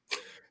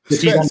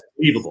 He's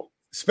unbelievable.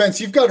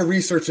 Spence, you've got to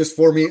research this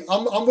for me.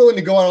 I'm willing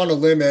to go out on a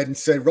limb, Ed, and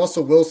say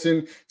Russell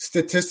Wilson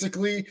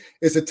statistically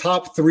is a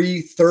top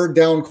 3 third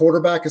down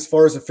quarterback as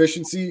far as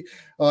efficiency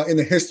in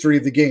the history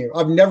of the game.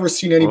 I've never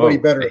seen anybody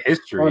better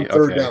on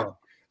third down.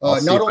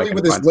 Not only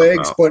with his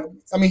legs, but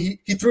I mean,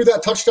 he threw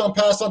that touchdown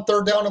pass on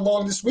third down and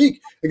long this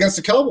week against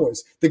the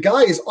Cowboys. The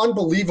guy is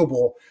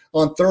unbelievable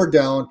on third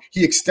down.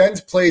 He extends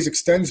plays,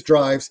 extends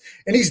drives,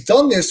 and he's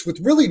done this with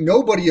really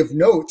nobody of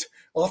note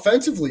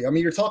offensively. I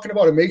mean, you're talking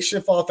about a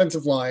makeshift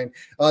offensive line,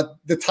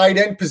 the tight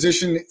end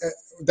position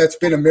that's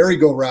been a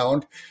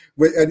merry-go-round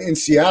in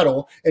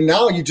Seattle, and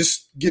now you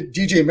just get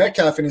DJ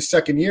Metcalf in his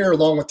second year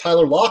along with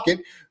Tyler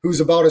Lockett, who's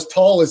about as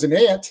tall as an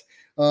ant.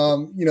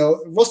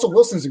 Russell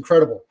Wilson's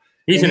incredible.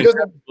 He's an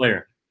incredible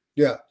player.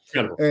 Yeah.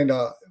 Incredible. And,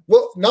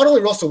 not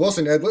only Russell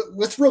Wilson, Ed,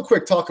 let's real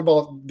quick talk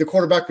about the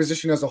quarterback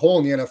position as a whole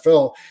in the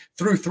NFL.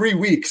 Through 3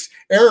 weeks,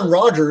 Aaron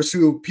Rodgers,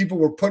 who people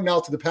were putting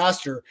out to the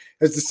pasture,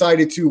 has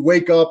decided to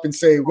wake up and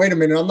say, wait a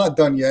minute, I'm not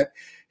done yet.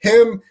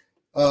 Him,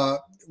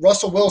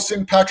 Russell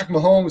Wilson, Patrick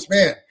Mahomes,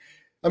 man.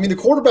 I mean, the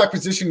quarterback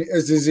position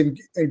is in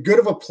good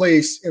of a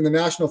place in the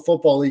National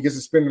Football League as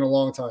it's been in a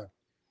long time.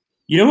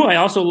 You know who I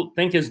also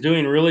think is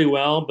doing really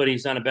well, but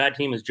he's on a bad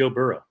team, is Joe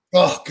Burrow.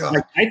 Oh,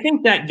 God. I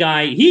think that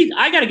guy,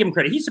 I got to give him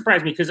credit. He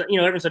surprised me because,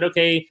 everyone said,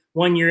 okay,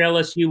 1 year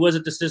LSU, was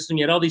it the system?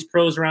 You had all these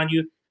pros around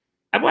you.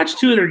 I've watched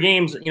 2 of their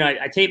games.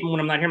 I tape them when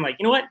I'm not here. I'm like,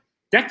 you know what?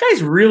 That guy's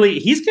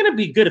he's going to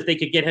be good if they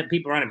could get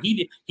people around him.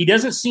 He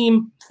doesn't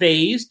seem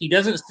phased. He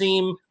doesn't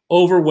seem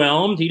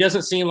overwhelmed. He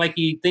doesn't seem like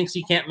he thinks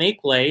he can't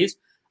make plays.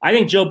 I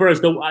think Joe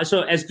Burrow's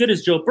so as good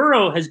as Joe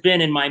Burrow has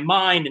been in my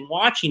mind and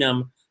watching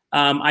him.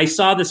 I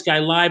saw this guy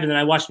live, and then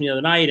I watched him the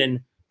other night,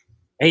 and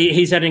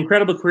he's had an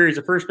incredible career. He's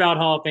a first ballot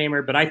Hall of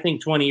Famer, but I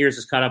think 20 years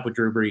has caught up with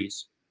Drew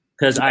Brees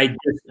because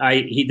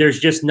there's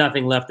just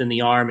nothing left in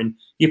the arm, and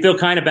you feel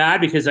kind of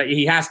bad because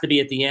he has to be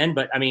at the end.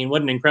 But I mean,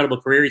 what an incredible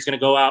career! He's going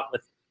to go out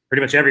with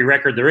pretty much every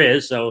record there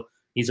is. So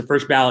he's a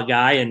first ballot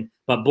guy,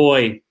 but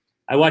boy,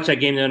 I watched that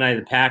game the other night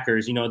of the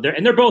Packers.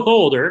 They're both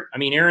older. I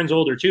mean, Aaron's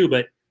older too,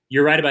 but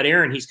you're right about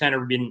Aaron. He's kind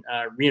of been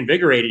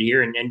reinvigorated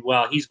here, and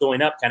while he's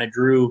going up, kind of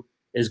Drew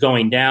is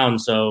going down.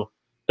 So.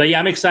 But yeah,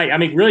 I'm excited.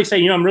 I'm really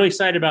excited. I'm really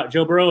excited about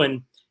Joe Burrow,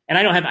 and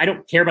I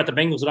don't care about the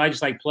Bengals, but I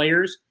just like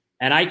players.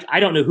 And I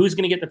don't know who's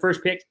going to get the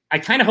first pick. I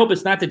kind of hope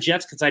it's not the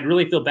Jets because I'd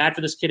really feel bad for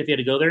this kid if he had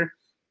to go there.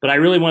 But I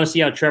really want to see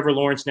how Trevor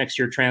Lawrence next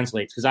year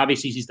translates because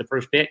obviously he's the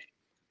first pick.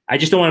 I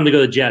just don't want him to go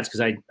to the Jets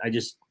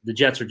because the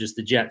Jets are just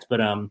the Jets.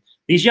 But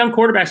these young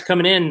quarterbacks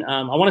coming in,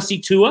 I want to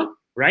see Tua,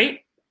 right?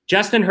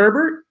 Justin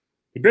Herbert,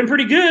 he's been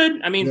pretty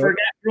good. I mean, for a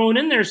guy throwing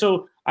in there,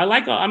 so.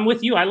 I'm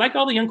with you. I like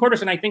all the young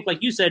quarterbacks, and I think,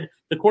 like you said,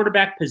 the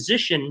quarterback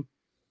position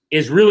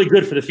is really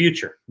good for the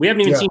future. We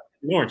haven't even seen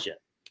Lawrence yet.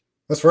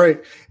 That's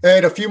right.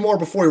 And a few more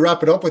before we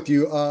wrap it up with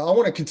you. I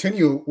want to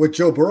continue with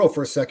Joe Burrow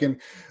for a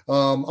second.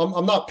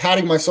 I'm not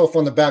patting myself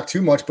on the back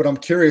too much, but I'm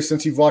curious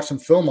since you've watched some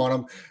film on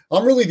him.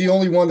 I'm really the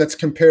only one that's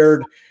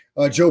compared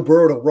Joe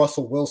Burrow to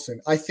Russell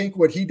Wilson. I think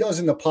what he does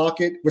in the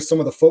pocket with some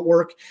of the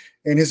footwork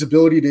and his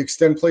ability to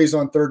extend plays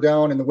on third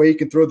down and the way he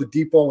can throw the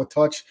deep ball with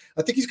touch,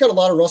 I think he's got a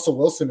lot of Russell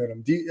Wilson in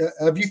him.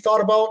 Have you thought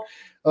about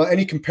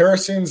any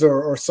comparisons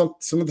or some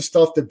of the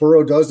stuff that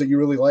Burrow does that you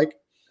really like?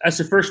 That's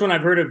the first one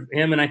I've heard of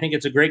him, and I think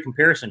it's a great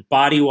comparison,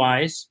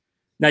 body-wise.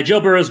 Now, Joe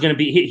Burrow is going to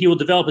be – he will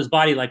develop his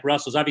body like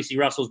Russell's. Obviously,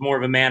 Russell's more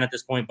of a man at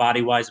this point,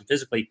 body-wise and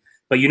physically.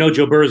 But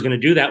Joe Burrow is going to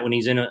do that when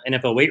he's in an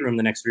NFL weight room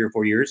the next 3 or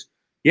 4 years.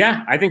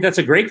 Yeah, I think that's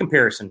a great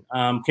comparison.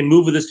 Can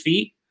move with his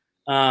feet,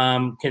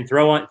 can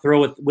throw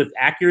with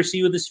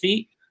accuracy with his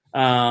feet.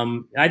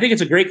 I think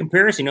it's a great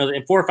comparison.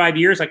 In 4 or 5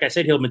 years, like I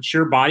said, he'll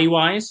mature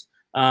body-wise.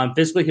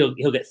 Physically,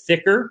 he'll get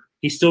thicker.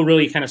 He's still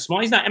really kind of small.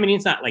 He's not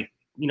like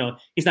 –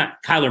 he's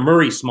not Kyler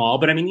Murray small,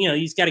 but I mean,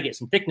 he's got to get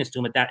some thickness to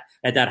him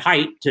at that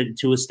height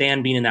to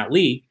withstand being in that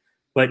league.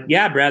 But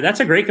yeah, Brad, that's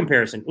a great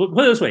comparison. Put it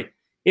this way: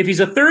 if he's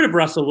a third of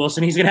Russell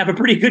Wilson, he's going to have a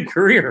pretty good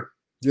career.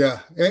 Yeah,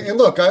 and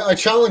look, I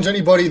challenge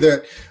anybody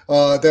that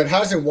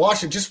hasn't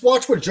watched it. Just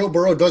watch what Joe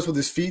Burrow does with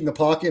his feet in the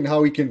pocket and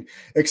how he can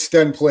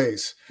extend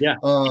plays. Yeah.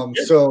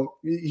 So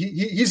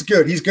he's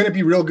good. He's going to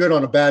be real good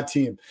on a bad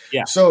team.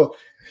 Yeah. So,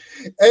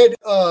 Ed.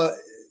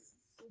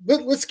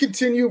 Let's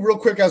continue real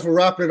quick as we're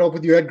wrapping it up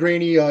with you, Ed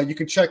Graney. You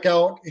can check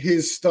out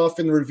his stuff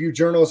in the Review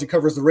Journal as he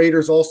covers the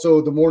Raiders.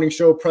 Also, the morning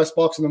show, Press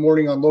Box in the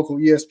Morning on local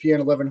ESPN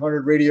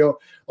 1100 radio.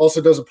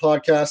 Also does a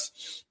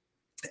podcast.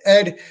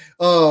 Ed,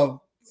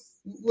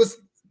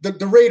 with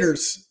the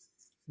Raiders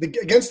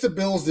against the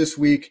Bills this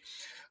week,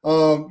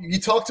 you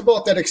talked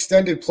about that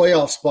extended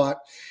playoff spot.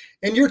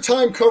 In your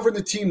time covering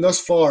the team thus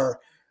far,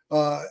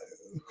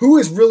 who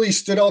has really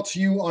stood out to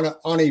you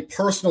on a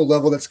personal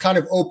level that's kind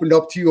of opened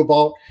up to you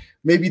about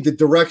maybe the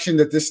direction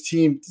that this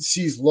team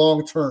sees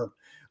long-term?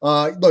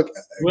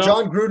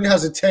 John Gruden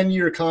has a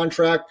 10-year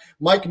contract.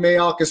 Mike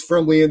Mayock is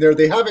firmly in there.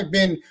 They haven't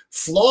been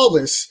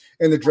flawless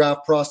in the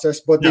draft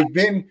process, but they've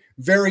been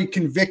very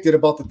convicted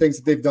about the things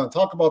that they've done.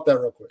 Talk about that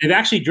real quick. They've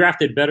actually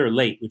drafted better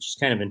late, which is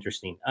kind of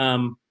interesting.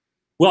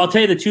 Well, I'll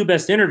tell you the 2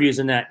 best interviews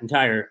in that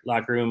entire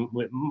locker room.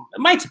 It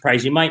might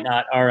surprise you, might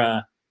not,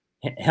 are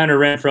Hunter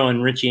Renfrow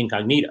and Richie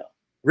Incognito.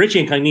 Richie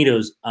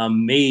Incognito's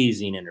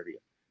amazing interview.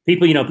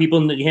 People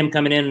him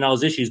coming in and all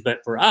his issues, but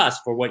for us,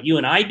 for what you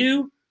and I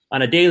do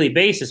on a daily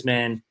basis,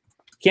 man,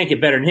 can't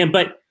get better than him.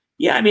 But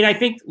yeah, I mean, I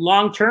think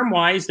long-term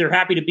wise, they're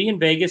happy to be in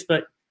Vegas,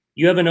 but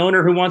you have an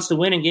owner who wants to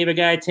win and gave a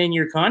guy a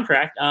 10-year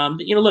contract.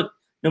 Look,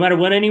 no matter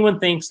what anyone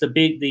thinks,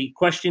 the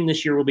question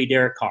this year will be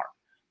Derek Carr.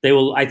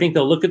 I think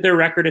they'll look at their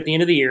record at the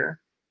end of the year.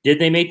 Did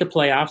they make the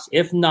playoffs?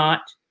 If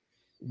not,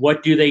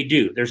 what do they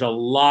do? There's a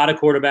lot of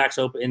quarterbacks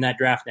open in that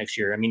draft next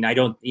year. I mean, I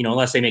don't,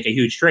 unless they make a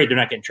huge trade, they're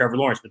not getting Trevor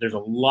Lawrence, but there's a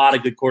lot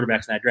of good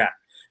quarterbacks in that draft.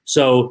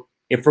 So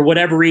if for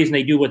whatever reason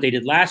they do what they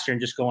did last year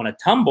and just go on a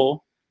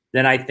tumble,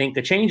 then I think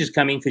a change is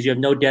coming because you have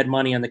no dead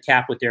money on the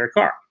cap with Derek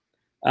Carr.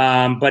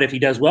 But if he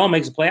does well,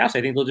 makes the playoffs,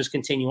 I think they'll just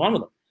continue on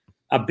with him.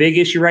 A big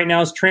issue right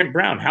now is Trent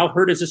Brown. How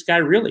hurt is this guy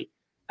really?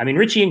 I mean,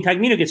 Richie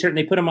Incognito gets hurt and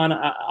they put him on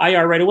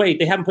IR right away.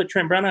 They haven't put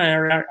Trent Brown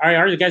on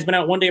IR. The guy's been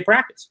out one day of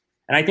practice.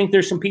 And I think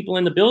there's some people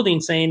in the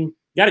building saying,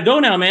 got to go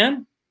now,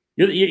 man.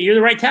 You're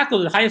the right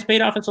tackle, the highest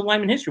paid offensive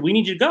lineman in history. We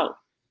need you to go.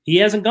 He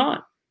hasn't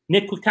gone.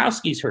 Nick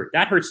Kwiatkowski's hurt.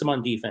 That hurts them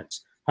on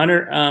defense.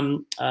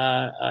 Henry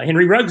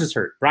Ruggs is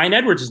hurt. Brian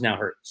Edwards is now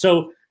hurt.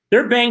 So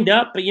they're banged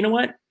up, but you know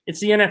what? It's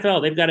the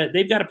NFL.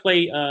 They've got to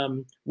play.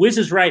 Wiz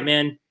is right,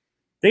 man.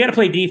 They got to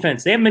play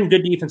defense. They haven't been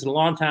good defense in a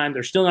long time.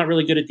 They're still not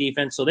really good at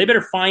defense. So they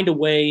better find a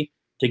way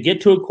to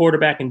get to a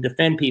quarterback and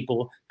defend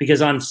people,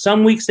 because on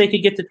some weeks they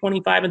could get to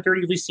 25 and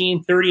 30. We've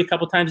seen 30 a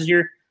couple times a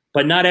year,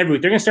 but not every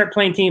week. They're going to start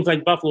playing teams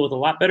like Buffalo with a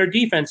lot better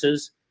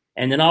defenses,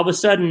 and then all of a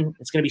sudden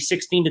it's going to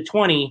be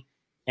 16-20,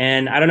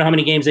 and I don't know how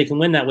many games they can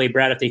win that way,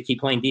 Brad, if they keep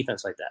playing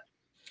defense like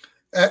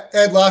that.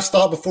 Ed, last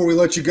thought before we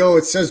let you go.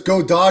 It says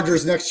 "Go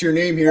Dodgers" next to your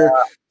name here.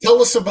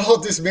 Tell us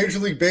about this Major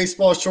League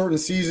Baseball shortened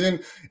season.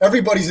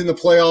 Everybody's in the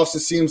playoffs, it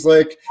seems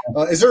like.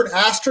 Is there an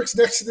asterisk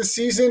next to the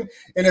season?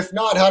 And if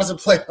not, how does it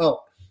play out?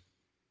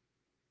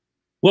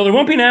 Well, there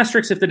won't be an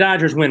asterisk if the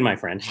Dodgers win, my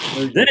friend.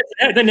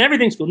 then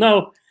everything's cool.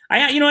 No, I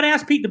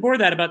asked Pete DeBoer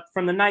that about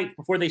from the night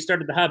before they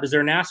started the hub. Is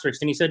there an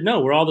asterisk? And he said, no,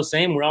 we're all the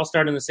same. We're all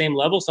starting the same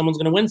level. Someone's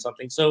going to win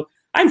something. So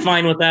I'm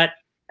fine with that.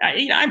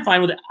 I'm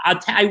fine with it.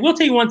 I will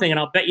tell you one thing, and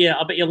I'll bet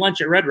you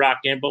lunch at Red Rock,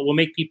 but we'll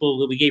make people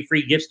that we gave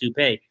free gifts to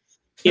pay.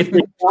 If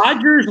the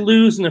Dodgers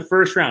lose in the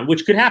first round,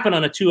 which could happen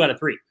on a 2 out of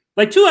 3,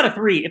 like 2 out of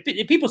 3,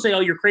 if people say, oh,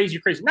 you're crazy,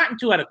 not in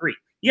 2 out of 3.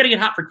 You got to get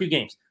hot for 2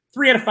 games.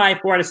 3 out of 5,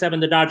 4 out of 7,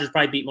 the Dodgers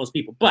probably beat most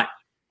people. But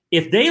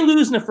if they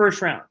lose in the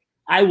first round,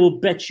 I will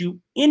bet you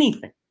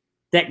anything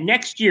that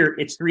next year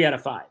it's 3 out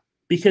of 5,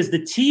 because the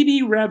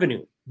TV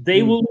revenue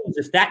they will lose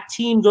if that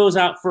team goes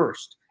out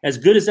first. As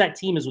good as that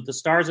team is with the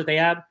stars that they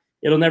have,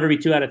 it'll never be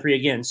 2 out of 3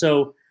 again.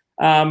 So,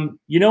 I'm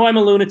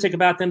a lunatic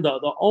about them.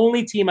 The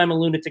only team I'm a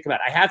lunatic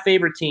about. I have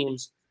favorite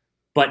teams,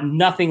 but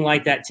nothing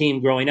like that team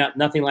growing up,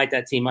 nothing like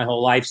that team my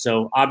whole life.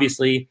 So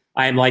obviously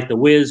I am like the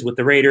Wiz with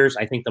the Raiders.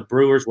 I think the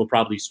Brewers will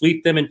probably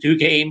sweep them in 2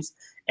 games,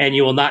 and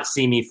you will not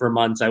see me for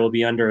months. I will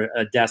be under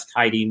a desk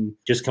hiding,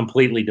 just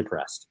completely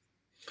depressed.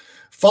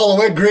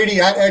 Follow Ed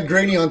Graney at Ed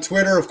Graney on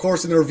Twitter, of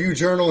course, in the Review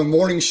Journal and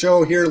morning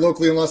show here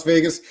locally in Las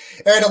Vegas.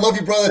 Ed, I love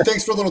you, brother.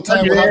 Thanks for a little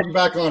time. We'll have you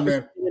back on,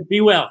 man.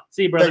 Be well.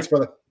 See you, brother. Thanks,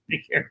 brother.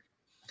 Take care.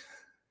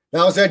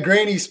 That was Ed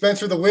Graney,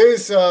 Spencer the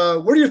Wiz.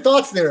 What are your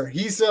thoughts there?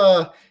 He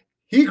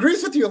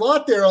agrees with you a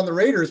lot there on the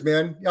Raiders,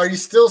 man. Are you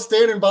still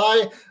standing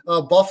by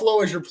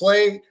Buffalo as your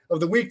play of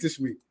the week this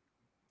week?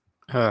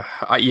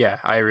 Yeah,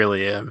 I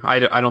really am. I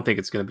don't think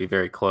it's going to be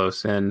very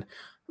close. And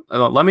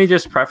let me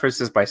just preface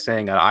this by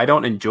saying that I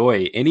don't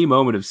enjoy any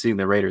moment of seeing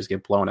the Raiders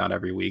get blown out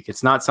every week.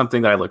 It's not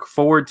something that I look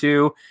forward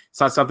to. It's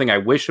not something I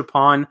wish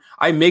upon.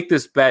 I make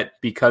this bet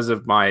because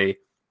of my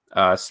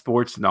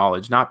sports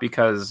knowledge, not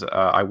because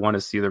I want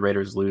to see the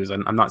Raiders lose.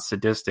 I'm not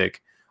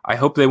sadistic. I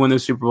hope they win the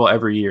Super Bowl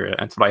every year.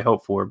 That's what I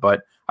hope for.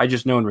 But I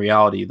just know in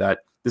reality that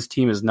this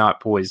team is not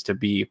poised to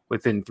be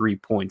within 3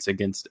 points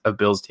against a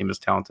Bills team as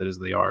talented as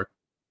they are.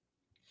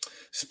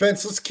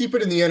 Spence, let's keep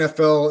it in the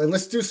NFL, and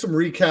let's do some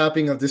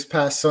recapping of this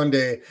past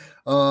Sunday.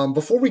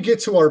 Before we get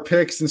to our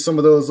picks and some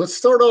of those, let's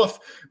start off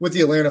with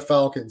the Atlanta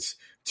Falcons.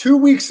 2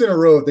 weeks in a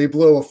row, they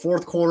blow a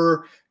fourth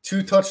quarter,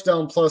 2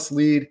 touchdown plus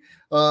lead.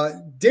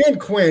 Dan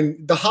Quinn,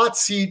 the hot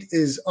seat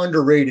is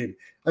underrated.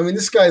 I mean,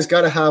 this guy's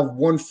got to have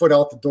 1 foot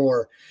out the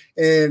door.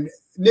 And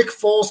Nick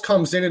Foles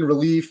comes in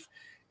relief,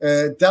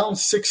 down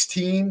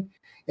 16,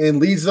 and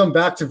leads them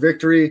back to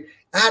victory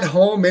at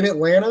home in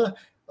Atlanta.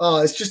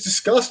 It's just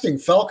disgusting.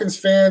 Falcons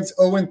fans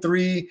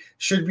 0-3,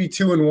 should be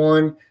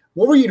 2-1.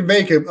 What were you to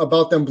make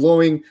about them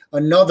blowing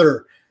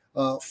another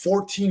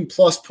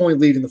 14-plus point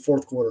lead in the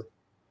fourth quarter?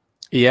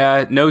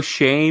 Yeah, no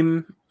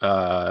shame,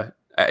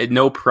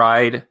 no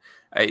pride.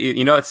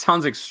 It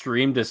sounds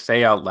extreme to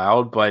say out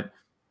loud, but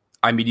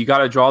I mean, you got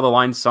to draw the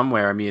line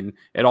somewhere. I mean,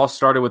 it all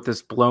started with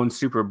this blown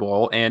Super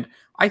Bowl, and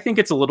I think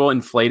it's a little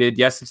inflated.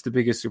 Yes, it's the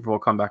biggest Super Bowl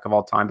comeback of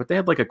all time, but they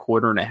had like a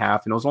quarter and a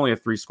half, and it was only a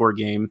 3-score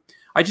game.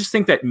 I just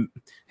think that,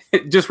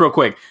 just real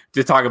quick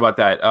to talk about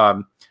that,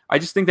 I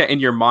just think that in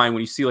your mind,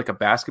 when you see like a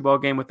basketball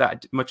game with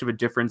that much of a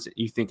difference,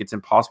 you think it's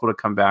impossible to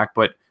come back.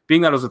 But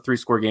being that it was a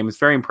 3-score game, it's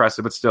very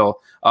impressive, but still.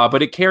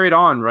 But it carried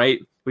on, right?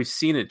 we've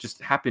seen it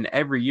just happen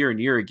every year and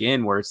year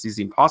again, where it's these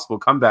impossible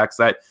comebacks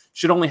that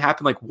should only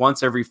happen like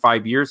once every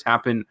 5 years,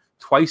 happen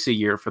twice a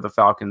year for the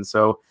Falcons.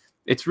 So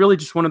it's really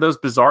just one of those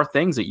bizarre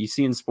things that you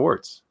see in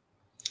sports.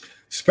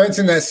 Spence,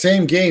 in that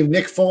same game,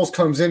 Nick Foles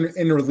comes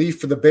in relief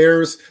for the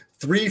Bears.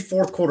 3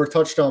 fourth-quarter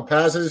touchdown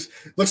passes.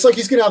 Looks like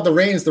he's going to have the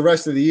reins the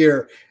rest of the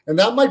year, and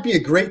that might be a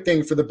great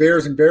thing for the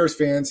Bears and Bears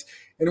fans.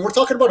 And we're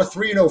talking about a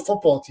 3-0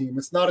 football team.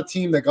 It's not a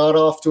team that got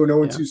off to an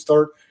 0-2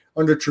 start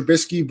under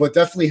Trubisky, but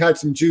definitely had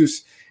some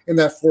juice in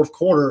that fourth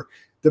quarter.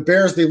 The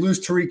Bears, they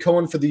lose Tariq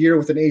Cohen for the year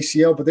with an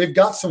ACL, but they've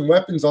got some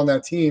weapons on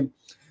that team.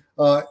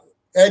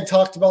 Ed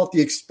talked about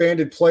the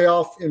expanded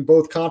playoff in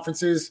both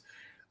conferences.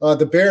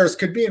 The Bears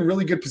could be in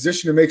really good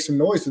position to make some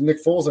noise with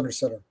Nick Foles under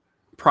center.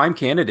 Prime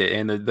candidate,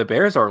 and the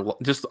Bears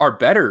are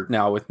better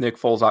now with Nick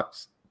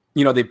Foles.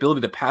 The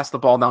ability to pass the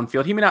ball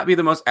downfield. He may not be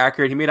the most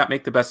accurate. He may not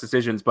make the best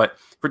decisions, but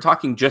if we're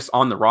talking just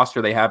on the roster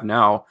they have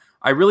now,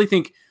 I really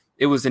think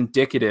it was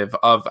indicative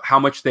of how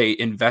much they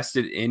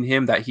invested in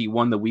him that he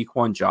won the week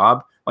 1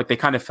 job. Like they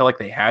kind of felt like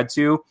they had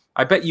to.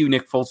 I bet you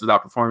Nick Foles was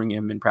outperforming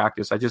him in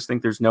practice. I just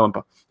think there's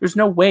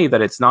no way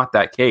that it's not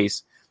that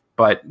case.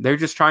 But they're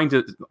just trying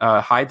to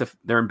hide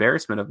their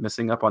embarrassment of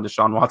missing up on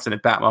Deshaun Watson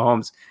and Pat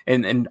Mahomes.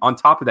 And on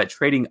top of that,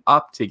 trading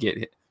up to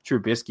get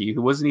Trubisky,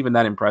 who wasn't even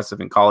that impressive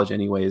in college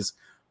anyways.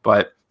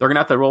 But they're going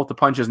to have to roll with the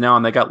punches now,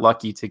 and they got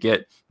lucky to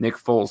get Nick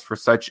Foles for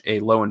such a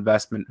low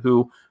investment,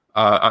 who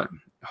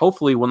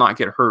hopefully will not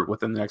get hurt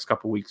within the next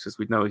couple of weeks, because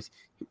we know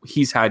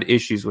he's had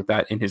issues with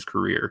that in his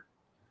career.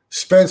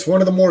 Spence,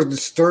 one of the more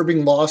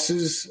disturbing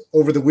losses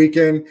over the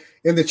weekend.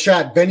 In the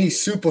chat, Benny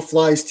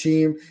Superfly's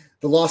team,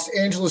 the Los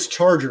Angeles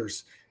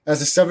Chargers,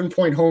 as a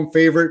 7-point home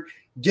favorite,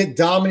 get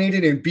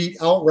dominated and beat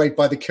outright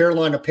by the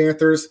Carolina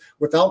Panthers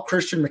without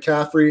Christian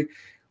McCaffrey.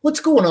 What's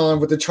going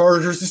on with the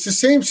Chargers? It's the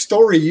same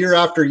story year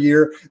after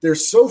year. They're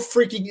so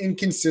freaking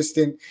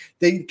inconsistent.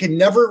 They can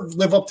never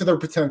live up to their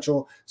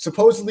potential.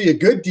 Supposedly a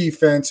good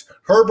defense.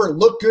 Herbert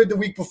looked good the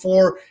week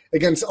before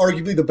against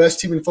arguably the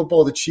best team in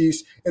football, the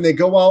Chiefs, and they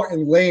go out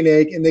and lay an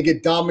egg, and they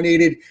get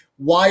dominated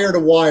wire to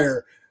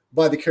wire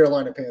by the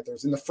Carolina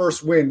Panthers in the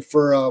first win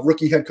for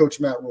rookie head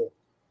coach Matt Rule.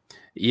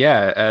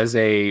 Yeah, as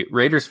a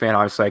Raiders fan,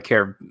 obviously I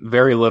care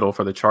very little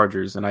for the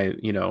Chargers, and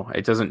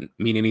it doesn't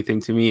mean anything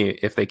to me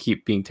if they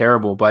keep being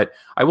terrible. But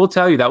I will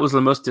tell you that was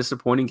the most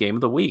disappointing game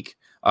of the week.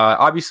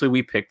 Obviously,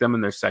 we picked them in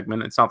their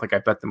segment. It's not like I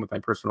bet them with my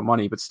personal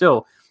money, but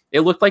still,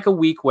 it looked like a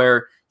week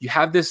where you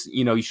have this,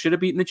 you should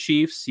have beaten the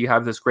Chiefs. You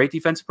have this great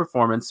defensive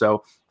performance.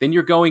 So then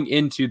you're going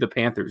into the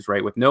Panthers,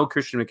 right, with no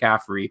Christian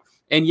McCaffrey.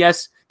 And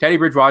yes, Teddy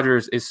Bridgewater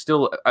is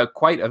still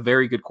quite a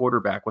very good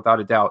quarterback, without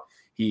a doubt.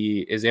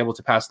 He is able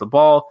to pass the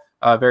ball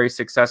very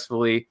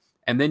successfully.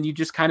 And then you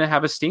just kind of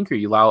have a stinker.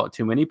 You allow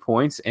too many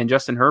points. And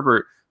Justin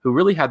Herbert, who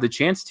really had the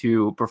chance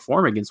to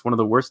perform against one of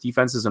the worst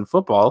defenses in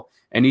football,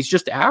 and he's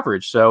just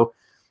average. So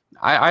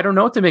I don't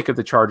know what to make of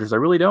the Chargers. I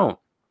really don't.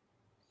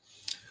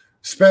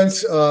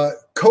 Spence,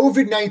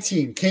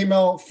 COVID-19 came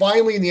out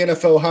finally in the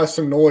NFL, has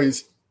some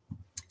noise.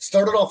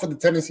 Started off with the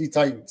Tennessee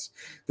Titans.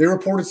 They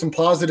reported some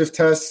positive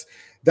tests.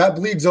 That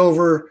bleeds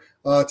over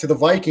to the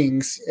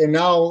Vikings, and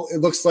now it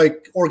looks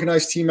like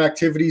organized team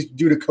activities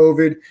due to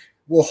COVID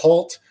will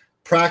halt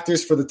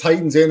practice for the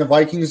Titans and the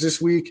Vikings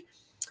this week.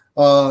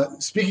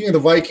 Speaking of the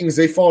Vikings,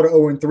 they fall to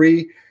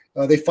 0-3.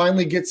 They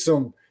finally get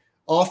some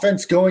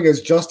offense going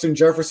as Justin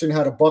Jefferson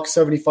had a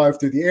 $175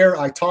 through the air.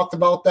 I talked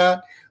about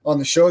that on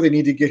the show. They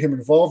need to get him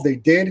involved. They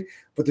did,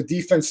 but the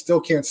defense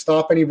still can't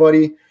stop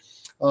anybody.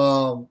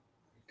 How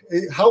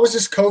is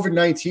this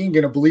COVID-19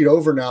 going to bleed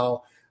over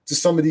now to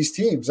some of these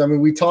teams? I mean,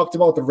 we talked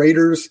about the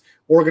Raiders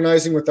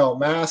organizing without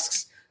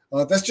masks.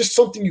 That's just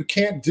something you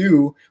can't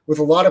do with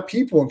a lot of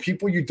people and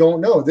people you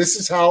don't know. This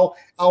is how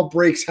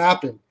outbreaks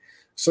happen.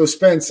 So,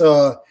 Spence,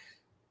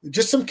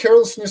 just some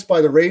carelessness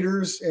by the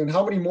Raiders, and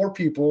how many more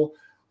people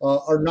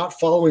are not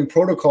following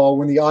protocol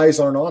when the eyes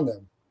aren't on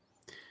them?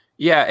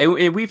 Yeah,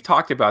 and we've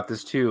talked about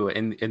this too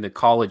in the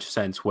college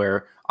sense,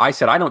 where I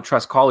said I don't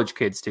trust college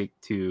kids to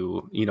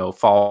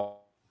fall.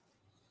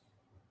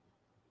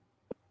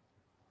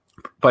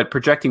 But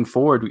projecting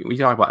forward, we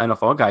talk about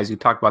NFL guys who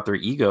talk about their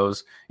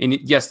egos. And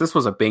yes, this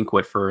was a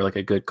banquet for like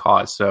a good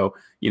cause. So,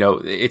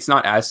 it's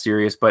not as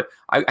serious, but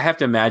I have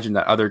to imagine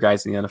that other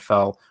guys in the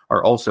NFL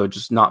are also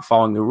just not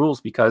following the rules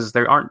because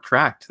they aren't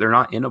tracked. They're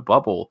not in a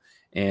bubble.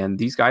 And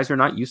these guys are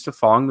not used to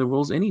following the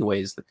rules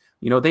anyways.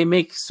 They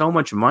make so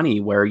much money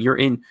where you're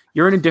in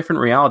a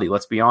different reality.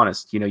 Let's be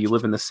honest. You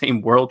live in the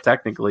same world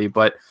technically,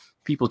 but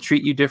people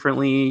treat you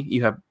differently.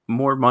 You have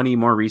more money,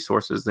 more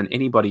resources than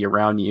anybody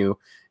around you.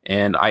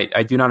 And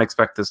I do not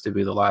expect this to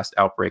be the last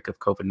outbreak of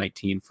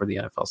COVID-19 for the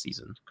NFL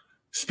season.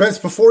 Spence,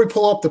 before we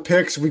pull up the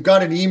picks, we've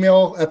got an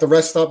email at the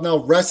Rest Stop now,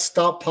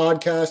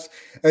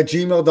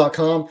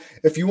 reststoppodcast@gmail.com.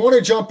 If you want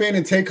to jump in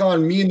and take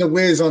on me and the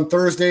Wiz on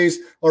Thursdays,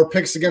 our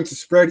picks against the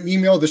spread,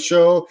 email the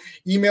show,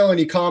 email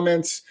any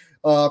comments.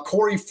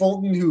 Corey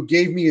Fulton, who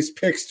gave me his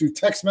picks through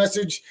text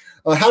message,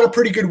 had a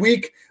pretty good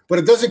week, but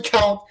it doesn't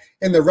count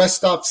in the Rest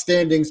Stop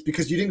standings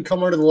because you didn't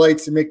come under the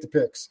lights and make the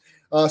picks.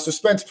 So,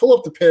 Spence, pull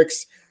up the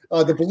picks.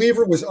 The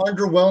Believer was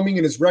underwhelming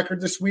in his record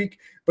this week,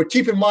 but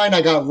keep in mind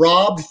I got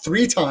robbed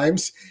 3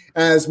 times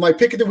as my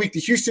pick of the week, the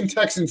Houston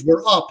Texans,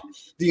 were up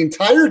the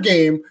entire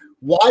game,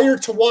 wire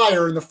to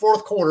wire in the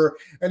fourth quarter,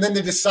 and then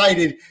they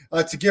decided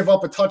to give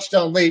up a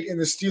touchdown late and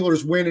the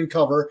Steelers win and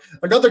cover.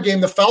 Another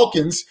game, the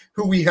Falcons,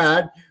 who we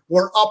had,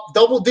 were up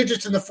double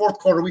digits in the fourth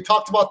quarter. We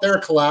talked about their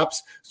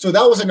collapse, so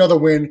that was another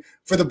win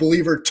for the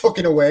Believer, took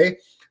it away.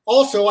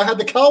 Also, I had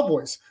the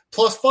Cowboys,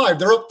 +5.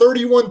 They're up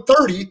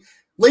 31-30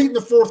 late in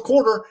the fourth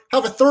quarter,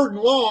 have a 3rd and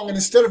long, and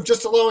instead of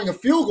just allowing a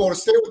field goal to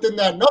stay within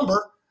that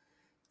number,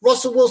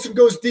 Russell Wilson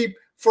goes deep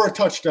for a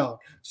touchdown.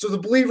 So the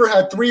Believer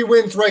had 3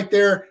 wins right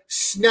there,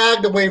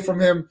 snagged away from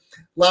him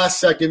last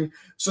second.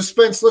 So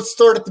Spence, let's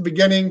start at the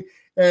beginning,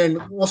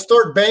 and we'll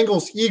start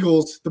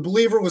Bengals-Eagles. The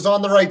Believer was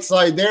on the right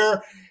side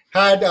there,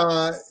 had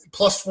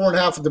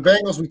 +4.5 of the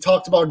Bengals. We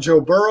talked about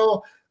Joe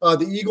Burrow.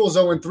 The Eagles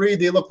 0-3,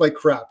 they look like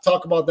crap.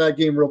 Talk about that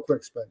game real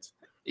quick, Spence.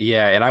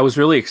 Yeah, and I was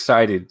really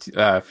excited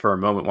for a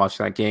moment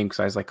watching that game because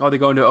I was like, oh, they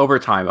go into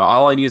overtime.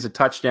 All I need is a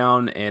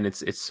touchdown, and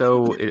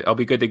I'll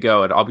be good to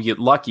go, and I'll be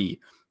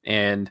lucky.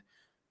 And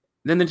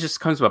then it just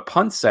comes to a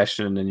punt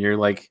session, and you're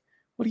like,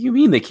 what do you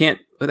mean they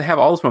have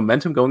all this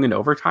momentum going into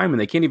overtime, and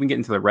they can't even get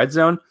into the red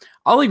zone?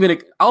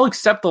 I'll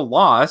accept the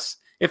loss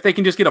if they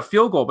can just get a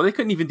field goal, but they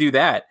couldn't even do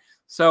that.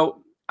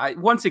 So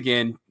once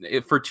again,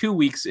 for 2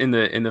 weeks in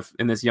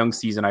this young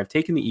season, I've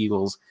taken the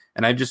Eagles,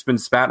 and I've just been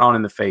spat on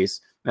in the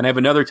face. And I have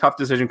another tough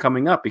decision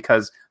coming up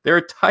because they're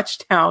a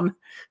touchdown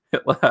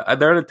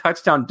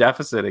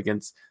deficit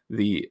against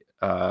the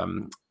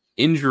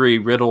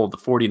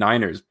injury-riddled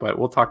 49ers. But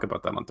we'll talk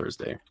about that on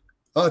Thursday.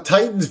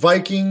 Titans,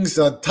 Vikings.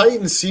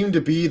 Titans seemed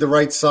to be the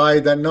right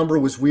side. That number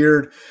was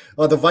weird.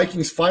 The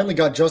Vikings finally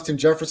got Justin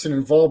Jefferson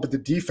involved, but the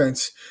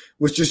defense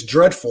was just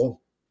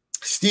dreadful.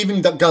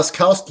 Steven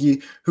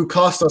Gostkowski, who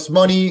cost us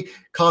money,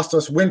 cost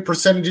us win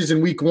percentages in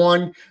week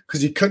 1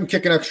 because he couldn't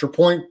kick an extra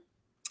point,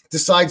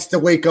 decides to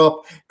wake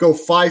up, go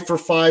 5 for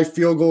 5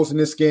 field goals in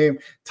this game.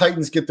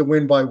 Titans get the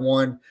win by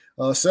 1.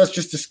 So that's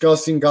just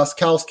disgusting.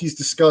 Gostkowski's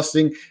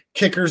disgusting.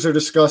 Kickers are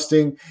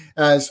disgusting.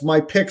 As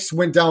my picks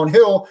went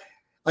downhill,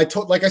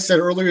 like I said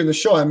earlier in the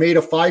show, I made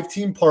a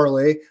 5-team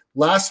parlay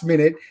last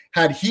minute,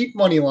 had Heat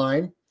money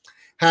line,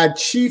 had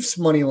Chiefs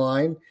money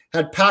line,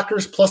 had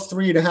Packers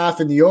 +3.5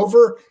 in the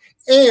over,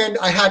 and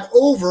I had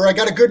over. I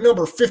got a good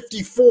number,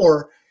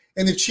 54,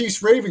 in the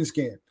Chiefs-Ravens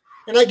game.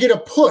 And I get a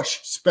push,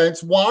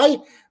 Spence. Why?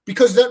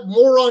 Because that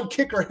moron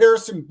kicker,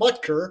 Harrison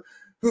Butker,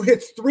 who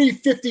hits 3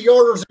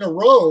 50-yarders in a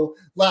row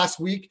last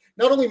week,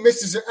 not only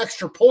misses an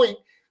extra point,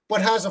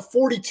 but has a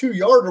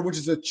 42-yarder, which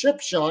is a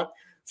chip shot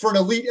for an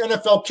elite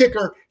NFL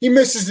kicker. He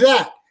misses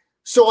that.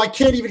 So I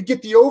can't even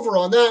get the over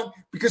on that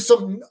because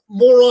some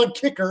moron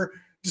kicker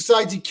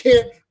decides he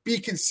can't be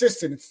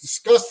consistent. It's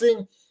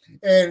disgusting,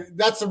 and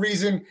that's the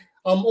reason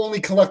I'm only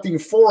collecting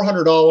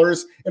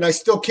 $400, and I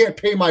still can't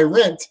pay my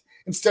rent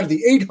instead of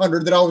the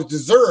 $800 that I was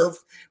deserved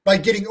by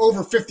getting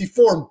over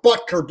 54, and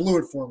Butker blew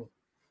it for me.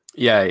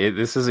 Yeah,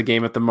 this is a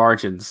game at the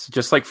margins,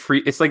 just like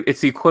it's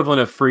the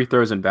equivalent of free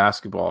throws in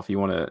basketball. If you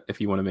want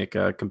to make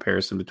a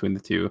comparison between the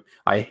two,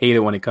 I hate it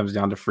when it comes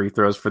down to free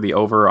throws for the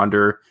over or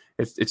under.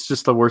 It's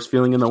just the worst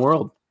feeling in the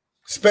world.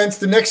 Spence,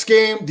 the next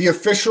game, the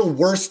official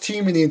worst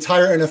team in the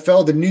entire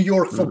NFL, the New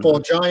York Football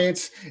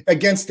Giants,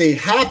 against a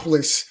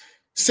hapless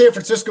San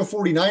Francisco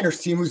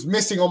 49ers team who's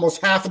missing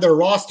almost half of their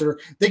roster.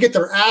 They get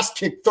their ass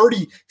kicked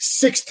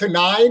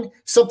 36-9,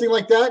 something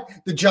like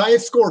that. The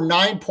Giants score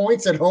 9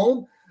 points at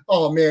home.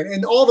 Oh, man.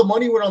 And all the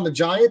money went on the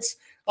Giants.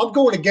 I'm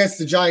going against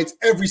the Giants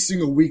every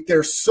single week.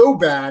 They're so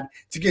bad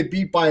to get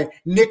beat by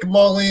Nick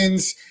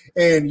Mullins,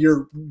 and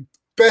your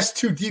best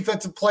 2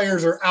 defensive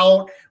players are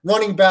out.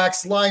 Running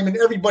backs, linemen,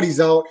 everybody's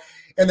out.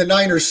 And the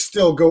Niners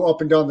still go up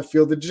and down the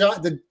field.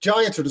 The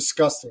Giants are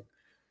disgusting.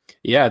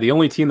 Yeah, the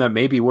only team that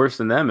may be worse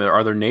than them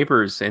are their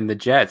neighbors and the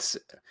Jets.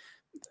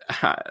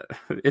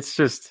 It's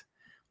just,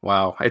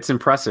 wow, it's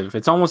impressive.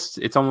 It's almost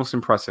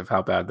impressive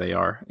how bad they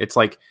are. It's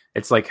like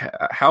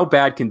how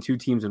bad can 2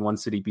 teams in one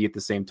city be at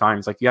the same time?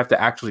 It's like you have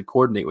to actually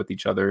coordinate with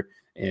each other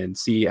and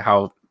see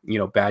how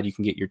bad you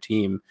can get your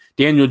team.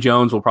 Daniel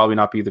Jones will probably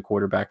not be the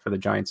quarterback for the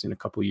Giants in a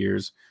couple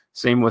years.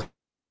 Same with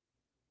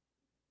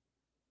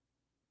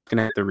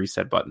gonna hit the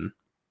reset button.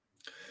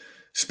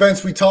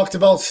 Spence, we talked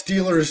about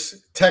Steelers,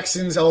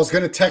 Texans. I was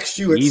going to text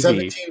you at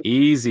 17.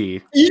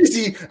 Easy.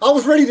 I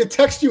was ready to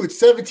text you at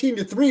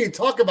 17-3 and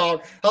talk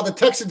about how the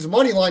Texans'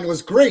 money line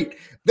was great.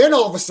 Then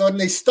all of a sudden,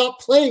 they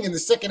stopped playing in the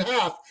second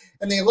half,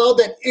 and they allowed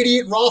that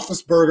idiot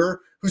Roethlisberger,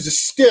 who's a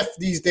stiff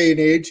these day and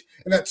age,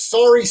 and that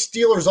sorry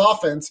Steelers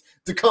offense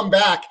to come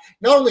back,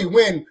 not only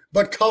win,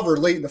 but cover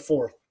late in the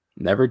fourth.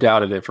 Never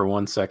doubted it for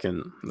 1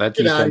 second. That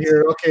Get out of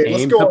here. Okay,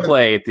 let's go to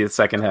play at the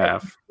second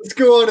half. Let's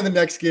go on to the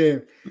next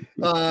game.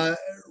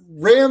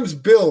 Rams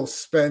Bills,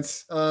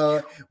 Spence.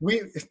 That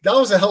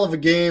was a hell of a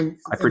game.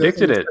 I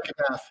predicted it.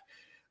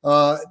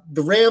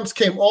 The Rams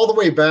came all the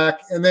way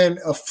back, and then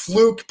a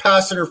fluke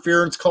pass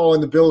interference call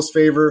in the Bills'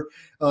 favor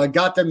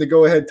got them the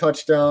go-ahead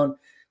touchdown.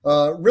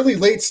 Really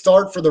late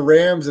start for the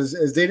Rams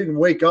as they didn't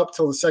wake up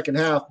till the second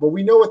half, but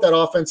we know what that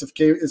offense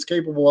is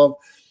capable of.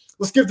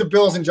 Let's give the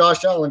Bills and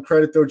Josh Allen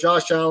credit, though.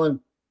 Josh Allen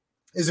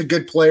is a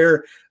good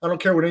player. I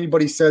don't care what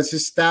anybody says.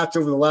 His stats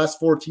over the last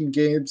 14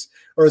 games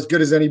are as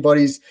good as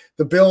anybody's.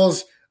 The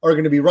Bills are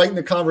going to be right in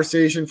the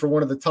conversation for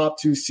one of the top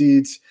 2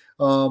 seeds.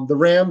 The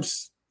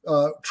Rams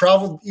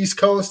traveled East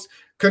Coast,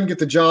 couldn't get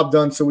the job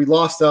done, so we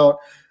lost out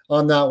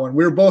on that one.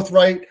 We were both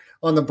right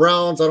on the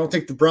Browns. I don't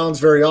think the Browns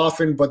very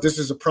often, but this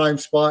is a prime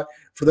spot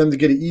for them to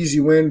get an easy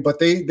win. But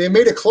they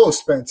made it close,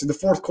 Spence. In the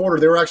fourth quarter,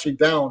 they were actually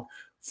down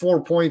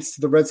 4 points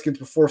to the Redskins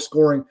before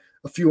scoring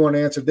a few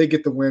unanswered. They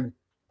get the win.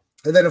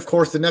 And then, of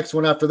course, the next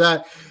one after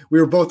that, we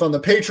were both on the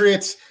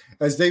Patriots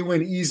as they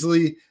win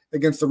easily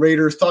against the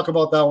Raiders. Talk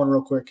about that one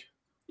real quick.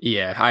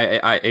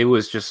 Yeah, it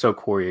was just so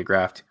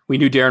choreographed. We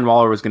knew Darren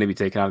Waller was going to be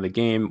taken out of the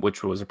game,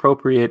 which was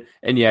appropriate.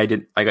 And yeah,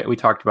 we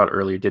talked about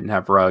earlier, didn't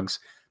have Ruggs,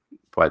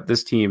 but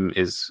this team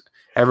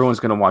everyone's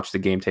going to watch the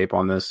game tape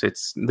on this.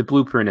 The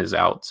blueprint is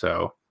out.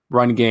 So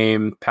run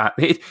game,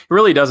 it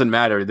really doesn't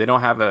matter. They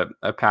don't have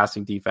a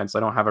passing defense.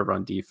 They don't have a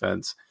run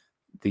defense.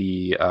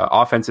 The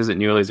offense isn't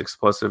nearly as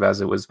explosive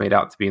as it was made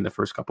out to be in the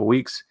first couple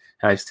weeks.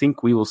 And I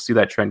think we will see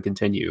that trend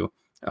continue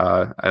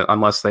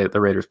unless the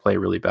Raiders play a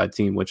really bad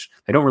team, which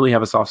they don't really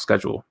have a soft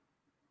schedule.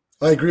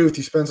 I agree with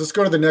you, Spence. Let's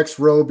go to the next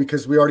row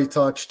because we already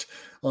touched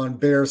on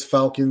Bears,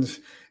 Falcons,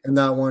 and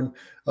that one.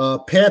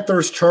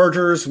 Panthers,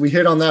 Chargers, we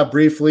hit on that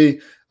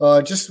briefly.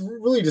 Just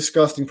really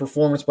disgusting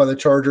performance by the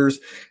Chargers.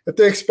 If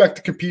they expect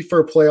to compete for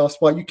a playoff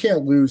spot, you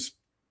can't lose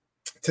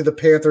to the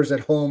Panthers at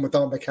home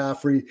without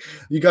McCaffrey.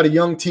 You got a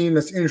young team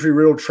that's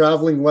injury-riddled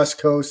traveling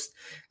West Coast,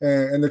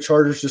 and the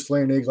Chargers just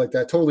lay an egg like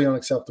that. Totally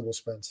unacceptable,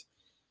 Spence.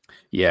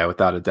 Yeah,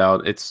 without a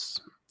doubt.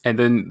 And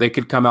then they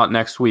could come out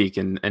next week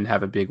and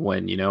have a big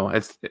win.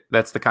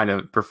 That's the kind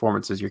of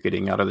performances you're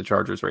getting out of the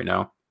Chargers right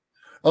now.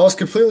 I was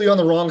completely on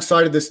the wrong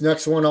side of this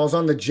next one. I was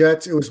on the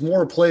Jets. It was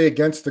more a play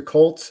against the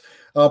Colts,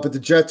 but the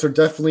Jets are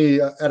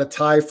definitely at a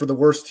tie for the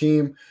worst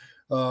team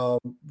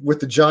with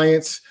the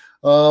Giants.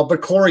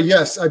 But Corey,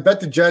 yes, I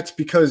bet the Jets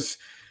because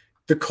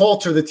the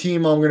Colts are the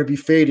team I'm going to be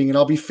fading, and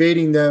I'll be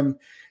fading them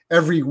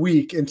every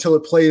week until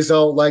it plays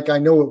out like I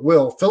know it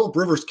will. Phillip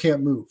Rivers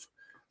can't move.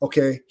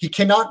 Okay, he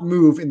cannot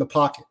move in the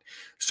pocket.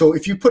 So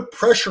if you put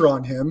pressure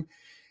on him,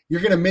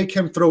 you're going to make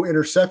him throw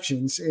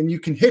interceptions and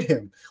you can hit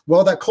him.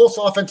 Well, that Colts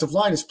offensive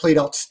line has played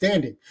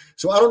outstanding.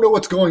 So I don't know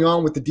what's going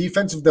on with the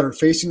defensive that are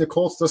facing the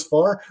Colts thus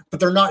far, but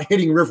they're not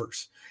hitting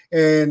Rivers.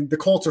 And the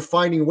Colts are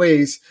finding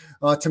ways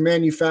to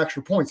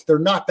manufacture points. They're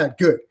not that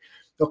good.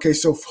 Okay,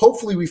 so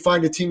hopefully we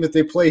find a team that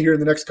they play here in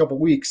the next couple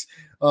of weeks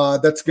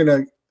that's going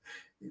to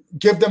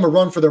give them a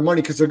run for their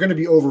money because they're going to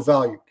be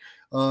overvalued.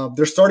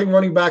 They're starting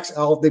running backs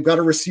out. They've got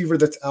a receiver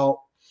that's out.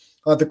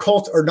 The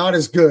Colts are not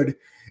as good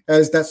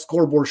as that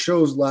scoreboard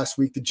shows last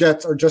week. The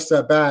Jets are just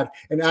that bad,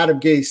 and Adam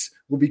Gase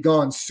will be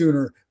gone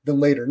sooner than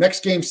later.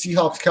 Next game,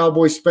 Seahawks,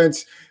 Cowboys.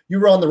 Spence, you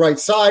were on the right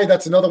side.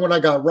 That's another one I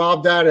got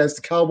robbed at as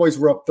the Cowboys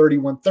were up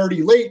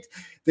 31-30 late.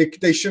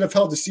 They should have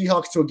held the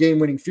Seahawks to a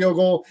game-winning field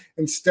goal.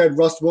 Instead,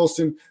 Russ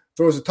Wilson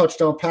throws a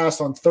touchdown pass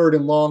on 3rd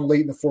and long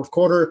late in the fourth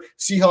quarter.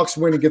 Seahawks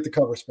win and get the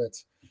cover,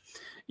 Spence.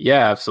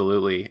 Yeah,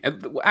 absolutely.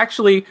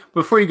 Actually,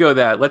 before you go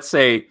let's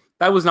say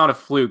that was not a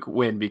fluke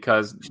win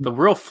because the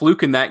real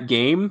fluke in that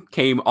game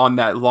came on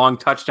that long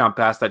touchdown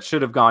pass that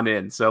should have gone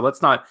in. So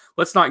let's not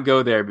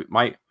go there. But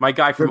my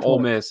guy from Ole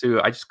Miss,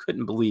 who I just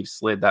couldn't believe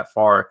slid that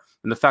far,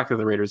 and the fact that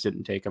the Raiders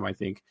didn't take him, I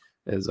think,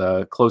 is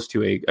close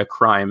to a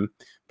crime.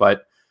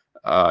 But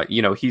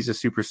he's a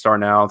superstar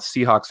now. The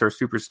Seahawks are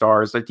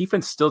superstars. The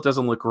defense still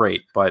doesn't look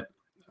great, but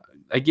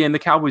again, the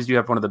Cowboys do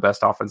have one of the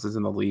best offenses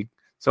in the league.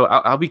 So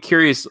I'll be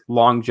curious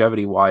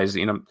longevity-wise,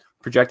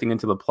 projecting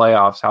into the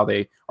playoffs, how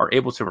they are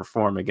able to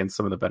perform against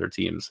some of the better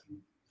teams.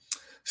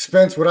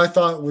 Spence, what I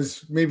thought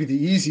was maybe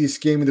the easiest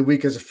game of the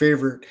week as a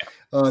favorite,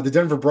 the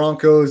Denver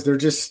Broncos, they're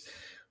just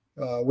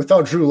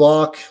without Drew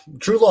Lock.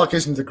 Drew Lock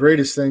isn't the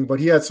greatest thing, but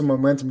he had some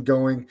momentum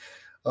going.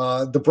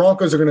 The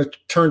Broncos are going to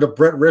turn to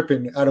Brett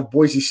Rippon out of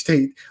Boise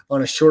State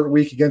on a short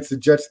week against the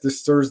Jets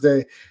this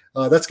Thursday.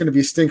 That's going to be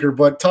a stinker,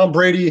 but Tom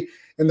Brady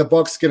and the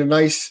Bucs get a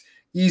nice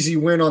easy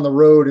win on the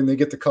road, and they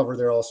get the cover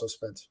there also,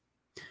 Spence.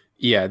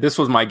 Yeah, this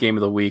was my game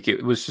of the week.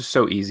 It was just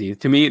so easy.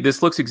 To me,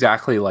 this looks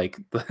exactly like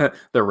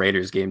the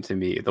Raiders game to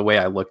me, the way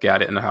I look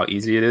at it and how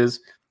easy it is.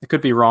 It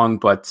could be wrong,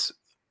 but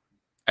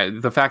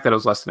the fact that it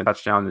was less than a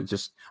touchdown, it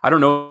just, I don't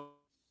know,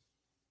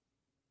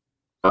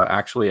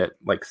 actually at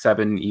like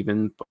 7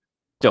 even, but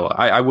still,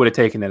 I would have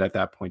taken it at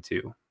that point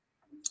too.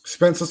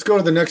 Spence, let's go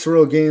to the next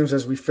row of games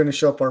as we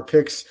finish up our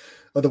picks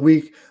of the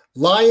week.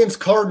 Lions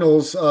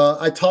Cardinals,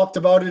 I talked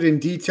about it in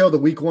detail, the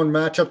week 1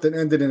 matchup that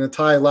ended in a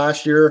tie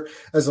last year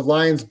as the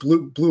Lions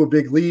blew a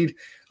big lead.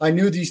 I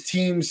knew these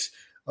teams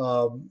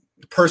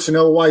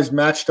personnel-wise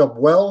matched up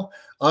well.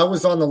 I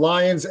was on the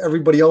Lions.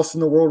 Everybody else in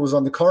the world was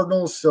on the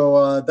Cardinals.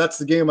 So that's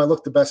the game I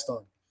looked the best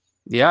on.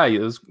 Yeah, it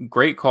was a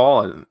great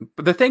call.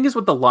 But the thing is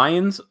with the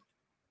Lions,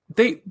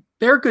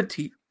 they're a good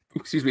team.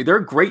 Excuse me. They're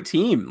a great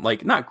team.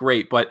 Like, not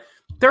great, but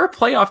they're a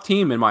playoff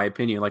team, in my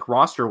opinion, like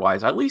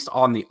roster-wise, at least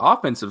on the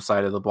offensive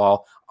side of the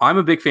ball. I'm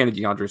a big fan of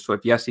DeAndre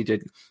Swift. Yes, he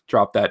did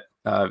drop that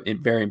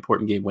very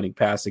important game-winning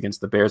pass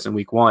against the Bears in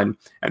Week 1,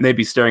 and they'd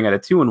be staring at a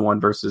 2-1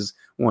 versus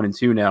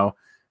 1-2 now.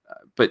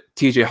 But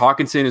TJ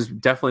Hawkinson is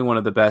definitely one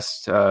of the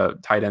best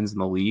tight ends in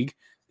the league,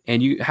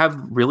 and you have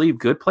really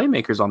good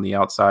playmakers on the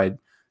outside.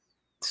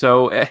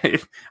 So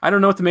I don't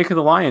know what to make of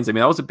the Lions. I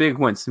mean, that was a big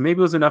win. So maybe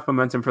it was enough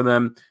momentum for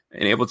them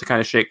and able to kind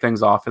of shake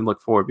things off and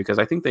look forward, because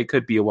I think they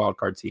could be a wild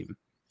card team.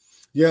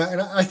 Yeah,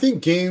 and I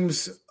think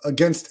games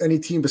against any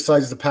team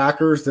besides the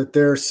Packers that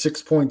they're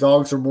 6-point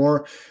dogs or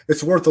more,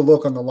 it's worth a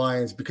look on the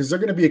Lions, because they're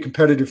going to be a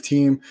competitive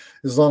team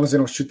as long as they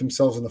don't shoot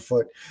themselves in the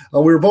foot.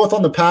 We were both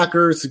on the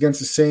Packers against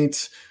the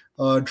Saints.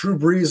 Drew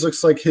Brees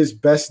looks like his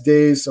best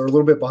days are a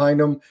little bit behind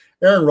him.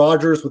 Aaron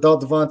Rodgers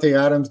without Devontae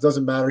Adams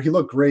doesn't matter. He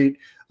looked great.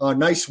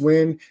 Nice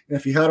win. And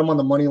if you had him on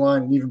the money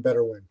line, an even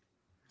better win.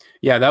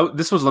 Yeah,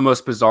 this was the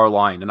most bizarre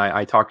line. And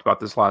I talked about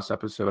this last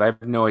episode. I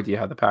have no idea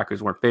how the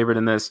Packers weren't favored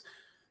in this.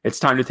 It's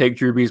time to take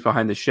Drew Brees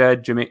behind the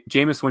shed.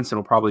 Jameis Winston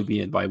will probably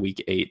be in by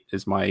week 8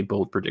 is my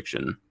bold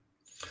prediction.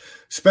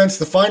 Spence,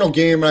 the final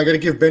game, and I got to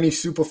give Benny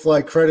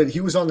Superfly credit.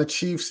 He was on the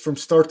Chiefs from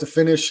start to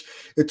finish.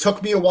 It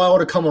took me a while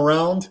to come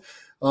around,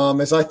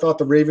 as I thought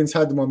the Ravens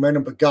had the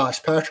momentum. But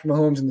gosh, Patrick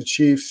Mahomes and the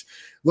Chiefs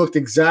looked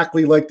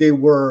exactly like they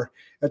were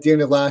at the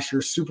end of last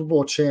year, Super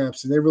Bowl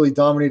champs, and they really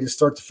dominated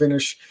start to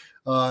finish.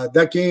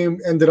 That game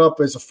ended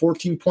up as a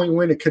 14-point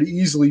win. It could have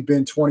easily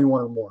been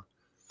 21 or more.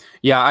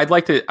 Yeah, I'd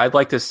like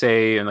to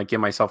say and like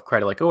give myself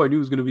credit, like, oh, I knew it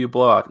was going to be a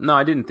blowout. No,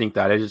 I didn't think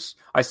that.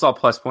 I saw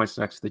plus points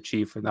next to the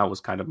Chief, and that was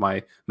kind of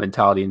my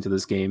mentality into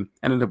this game.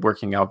 Ended up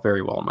working out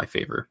very well in my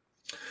favor.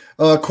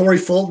 Corey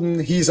Fulton,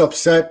 he's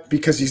upset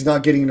because he's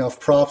not getting enough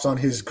props on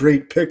his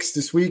great picks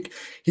this week.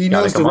 He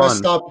knows the rest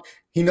stop.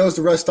 He knows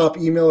the rest stop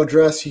email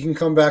address. He can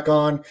come back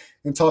on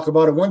and talk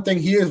about it. One thing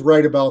he is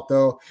right about,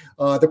 though,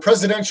 the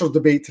presidential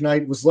debate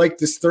tonight was like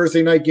this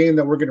Thursday night game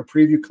that we're going to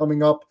preview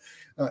coming up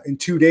in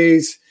 2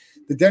 days.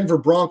 The Denver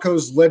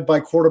Broncos, led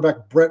by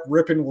quarterback Brett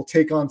Rippon, will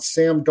take on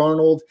Sam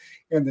Darnold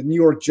and the New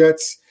York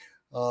Jets.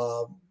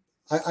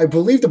 I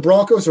believe the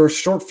Broncos are a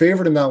short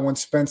favorite in that one,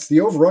 Spence.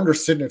 The over-under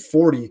is sitting at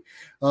 40.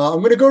 I'm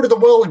going to go to the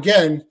well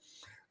again.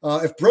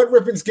 If Brett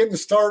Rippon's getting the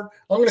start,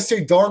 I'm going to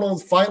say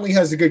Darnold finally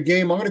has a good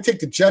game. I'm going to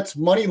take the Jets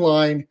money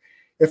line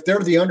if they're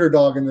the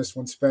underdog in this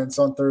one, Spence,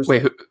 on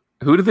Thursday. Wait,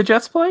 who do the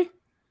Jets play?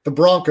 The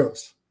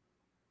Broncos.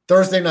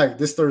 Thursday night,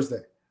 this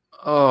Thursday.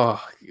 Oh,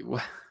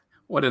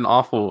 what an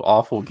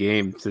awful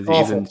game to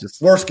even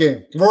just worst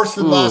game, worse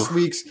than last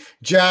week's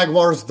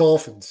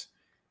Jaguars-Dolphins.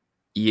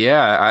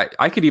 Yeah,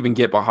 I could even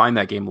get behind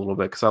that game a little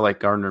bit because I like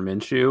Gardner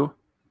Minshew.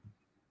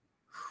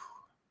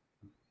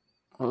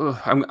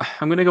 I'm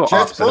going to go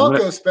Jets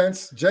Broncos,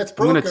 Spence. Jets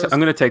Broncos. I'm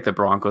going to take the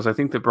Broncos. I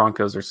think the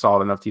Broncos are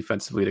solid enough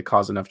defensively to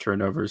cause enough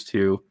turnovers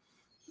to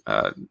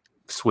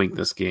swing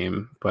this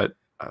game. But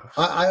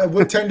I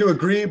would tend to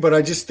agree, but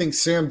I just think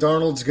Sam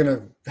Darnold's going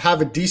to have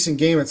a decent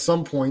game at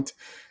some point.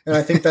 And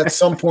I think that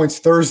some point's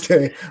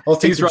Thursday.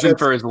 He's running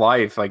for his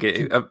life. Like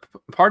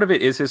part of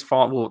it is his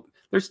fault. Well,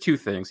 there's two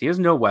things. He has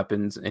no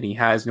weapons and he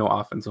has no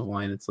offensive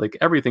line. It's like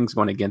everything's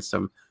going against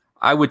him.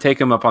 I would take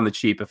him up on the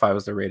cheap if I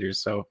was the Raiders.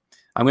 So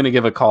I'm going to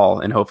give a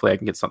call and hopefully I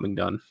can get something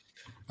done.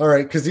 All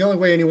right, because the only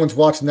way anyone's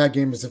watching that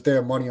game is if they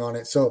have money on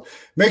it. So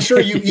make sure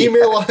you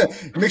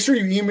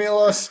email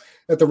us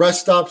at the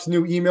Rest Stop's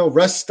new email,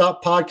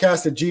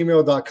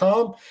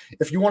 reststoppodcast@gmail.com.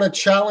 If you want to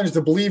challenge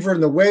the believer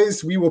in the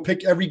ways, we will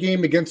pick every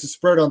game against the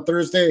spread on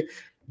Thursday.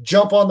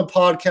 Jump on the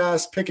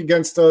podcast, pick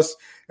against us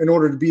in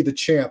order to be the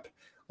champ.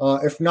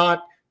 If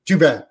not, too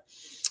bad.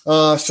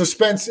 So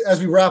Spence, as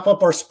we wrap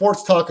up our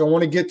sports talk, I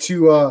want to get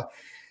to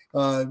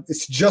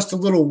it's just a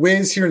little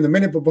whiz here in a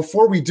minute. But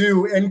before we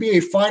do,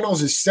 NBA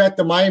Finals is set.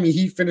 The Miami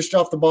Heat finished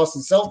off the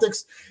Boston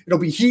Celtics. It'll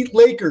be Heat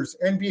Lakers,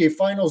 NBA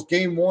Finals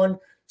Game 1,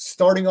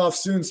 starting off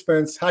soon,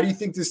 Spence. How do you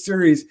think this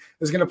series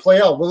is going to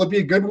play out? Will it be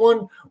a good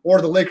one, or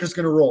are the Lakers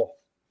going to roll?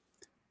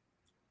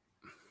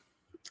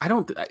 I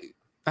don't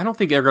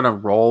think they're going to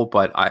roll,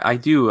 but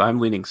I'm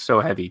leaning so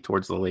heavy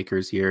towards the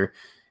Lakers here.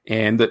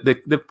 And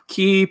the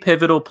key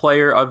pivotal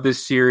player of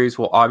this series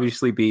will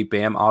obviously be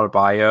Bam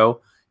Adebayo.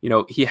 You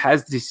know, he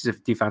has this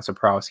defensive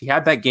prowess. He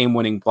had that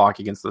game-winning block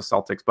against the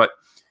Celtics, but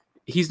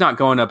he's not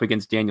going up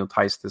against Daniel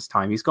Tice this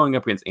time. He's going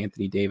up against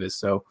Anthony Davis.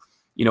 So,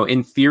 you know,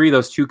 in theory,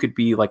 those two could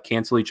be like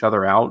cancel each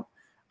other out.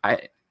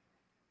 I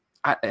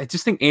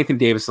just think Anthony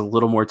Davis is a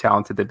little more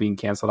talented than being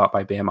canceled out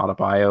by Bam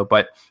Adebayo.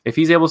 But if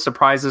he's able to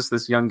surprise us,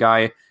 this young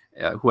guy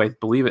who I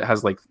believe it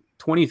has like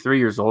 23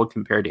 years old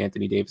compared to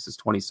Anthony Davis is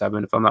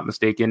 27, if I'm not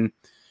mistaken.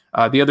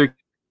 The other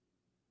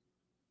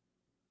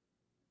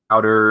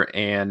Outer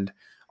and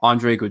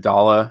Andre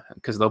Iguodala,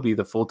 because they'll be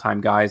the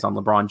full-time guys on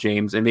LeBron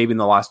James, and maybe in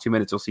the last 2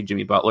 minutes you'll see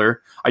Jimmy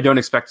Butler. I don't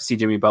expect to see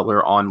Jimmy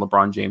Butler on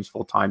LeBron James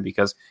full-time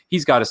because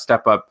he's got to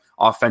step up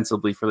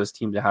offensively for this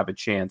team to have a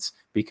chance,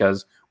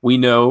 because we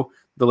know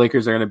the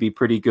Lakers are going to be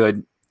pretty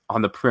good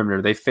on the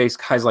perimeter. They face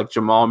guys like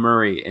Jamal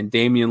Murray and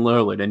Damian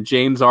Lillard and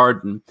James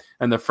Harden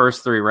in the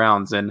first 3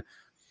 rounds, and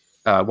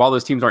while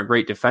those teams aren't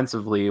great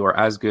defensively or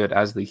as good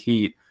as the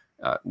Heat,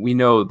 we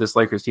know this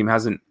Lakers team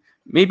hasn't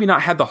maybe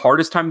not had the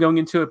hardest time going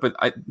into it, but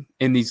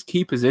in these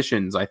key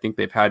positions, I think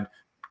they've had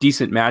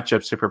decent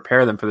matchups to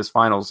prepare them for this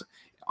finals.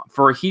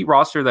 For a Heat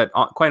roster that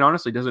quite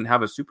honestly doesn't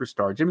have a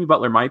superstar, Jimmy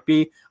Butler might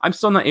be. I'm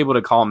still not able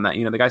to call him that.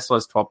 The guy still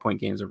has 12-point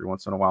games every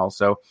once in a while.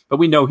 So, but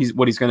we know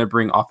what he's going to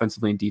bring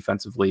offensively and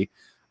defensively.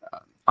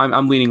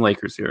 I'm leaning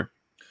Lakers here.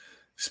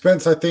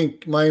 Spence, I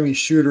think Miami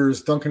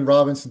shooters, Duncan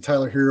Robinson,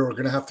 Tyler Hero are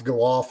going to have to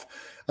go off.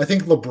 I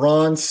think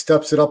LeBron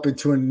steps it up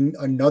into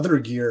another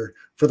gear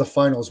for the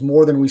finals,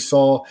 more than we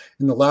saw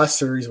in the last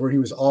series where he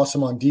was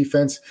awesome on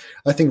defense.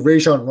 I think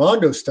Rajon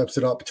Rondo steps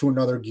it up to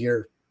another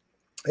gear.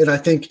 And I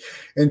think,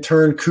 in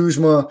turn,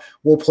 Kuzma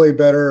will play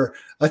better.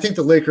 I think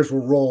the Lakers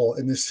will roll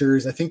in this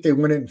series. I think they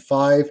win it in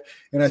 5.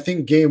 And I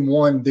think game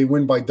 1, they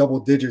win by double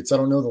digits. I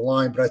don't know the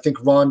line, but I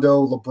think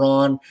Rondo,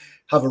 LeBron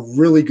have a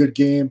really good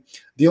game.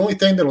 The only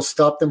thing that'll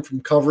stop them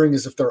from covering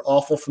is if they're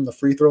awful from the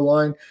free throw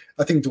line.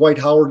 I think Dwight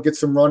Howard gets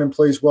some run and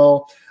plays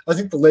well. I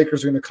think the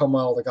Lakers are going to come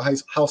out like a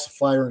house of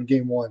fire in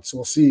game 1. So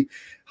we'll see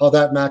how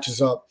that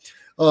matches up.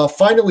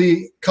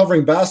 Finally,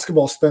 covering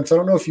basketball, Spence, I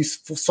don't know if you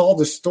saw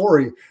this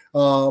story,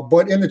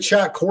 but in the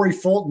chat, Corey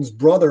Fulton's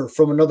brother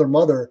from another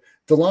mother,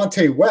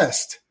 Delonte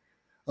West,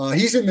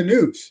 he's in the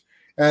news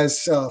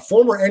as a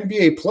former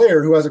NBA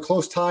player who has a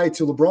close tie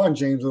to LeBron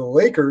James of the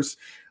Lakers,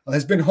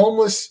 has been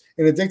homeless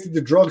and addicted to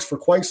drugs for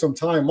quite some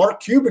time.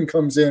 Mark Cuban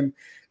comes in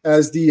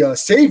as the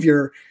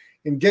savior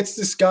and gets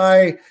this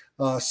guy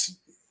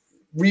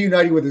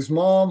reunited with his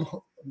mom,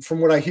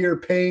 from what I hear,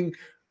 paying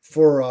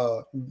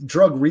for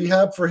drug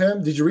rehab for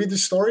him. Did you read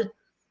this story?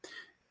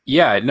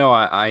 Yeah, no,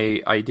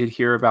 I did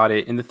hear about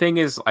it. And the thing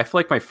is, I feel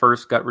like my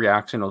first gut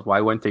reaction was,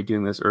 why weren't they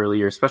doing this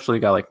earlier? Especially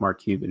a guy like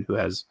Mark Cuban, who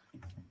has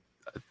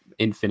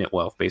infinite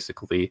wealth,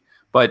 basically.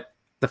 But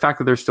the fact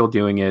that they're still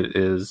doing it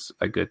is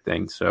a good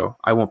thing. So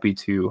I won't be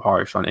too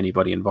harsh on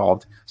anybody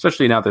involved,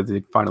 especially now that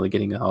they're finally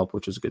getting the help,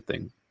 which is a good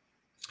thing.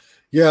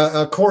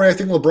 Yeah, Corey, I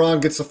think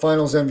LeBron gets the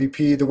finals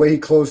MVP. The way he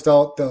closed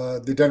out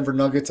the Denver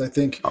Nuggets, I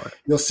think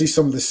you'll see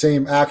some of the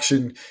same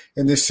action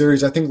in this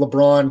series. I think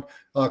LeBron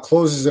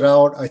closes it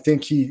out. I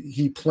think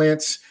he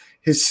plants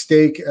his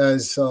stake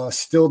as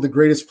still the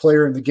greatest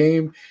player in the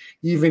game,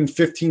 even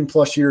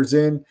 15-plus years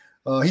in.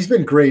 He's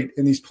been great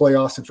in these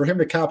playoffs, and for him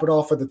to cap it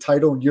off with the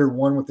title in year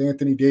 1 with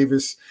Anthony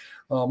Davis,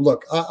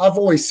 look, I've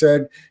always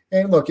said,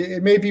 and look,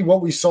 it may be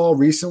what we saw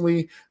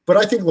recently, but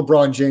I think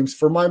LeBron James,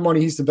 for my money,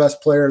 he's the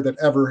best player that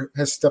ever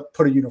has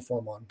put a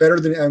uniform on. Better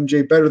than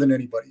MJ, better than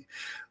anybody.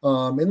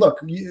 And look,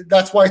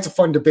 that's why it's a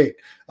fun debate.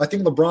 I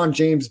think LeBron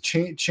James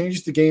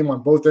changes the game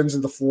on both ends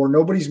of the floor.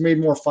 Nobody's made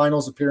more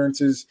finals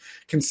appearances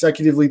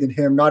consecutively than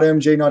him. Not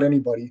MJ, not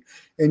anybody.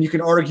 And you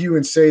can argue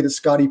and say that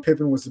Scottie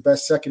Pippen was the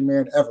best second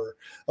man ever.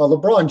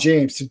 LeBron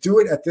James, to do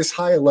it at this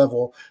high a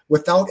level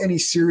without any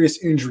serious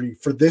injury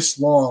for this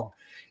long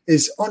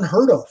is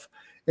unheard of.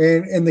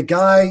 And the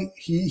guy,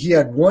 he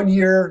had 1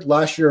 year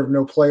last year of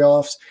no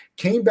playoffs,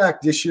 came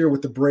back this year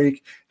with the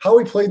break. How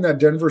he played in that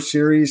Denver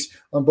series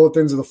on both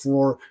ends of the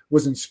floor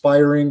was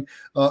inspiring.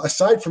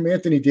 Aside from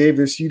Anthony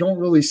Davis, you don't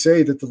really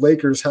say that the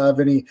Lakers have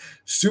any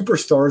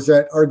superstars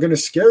that are going to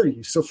scare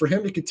you. So for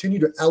him to continue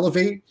to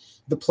elevate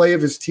the play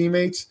of his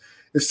teammates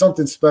is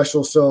something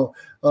special. So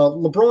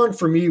LeBron,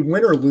 for me,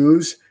 win or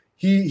lose,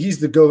 he's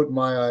the GOAT in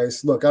my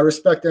eyes. Look, I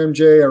respect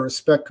MJ. I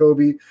respect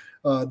Kobe.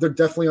 They're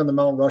definitely on the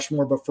Mount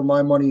Rushmore, but for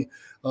my money,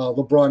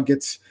 LeBron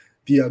gets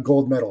the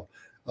gold medal.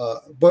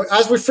 But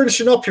as we're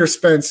finishing up here,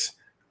 Spence,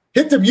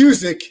 hit the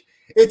music.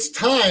 It's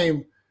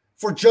time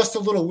for Just a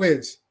Little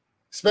Whiz.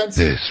 Spence?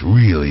 This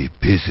really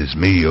pisses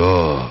me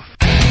off.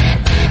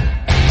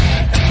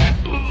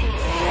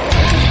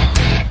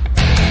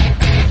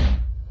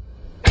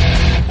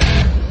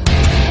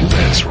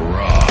 Let's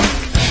rock.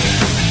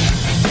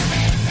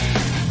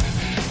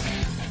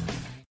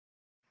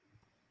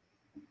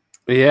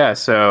 Yeah,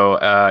 so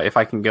if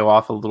I can go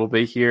off a little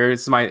bit here,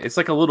 it's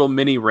like a little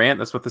mini rant.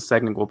 That's what the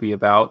segment will be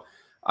about.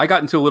 I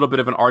got into a little bit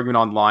of an argument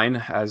online,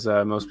 as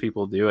most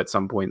people do at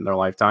some point in their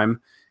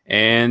lifetime.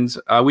 And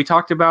we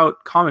talked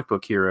about comic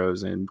book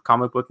heroes and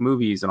comic book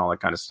movies and all that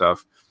kind of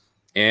stuff.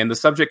 And the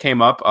subject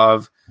came up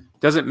of,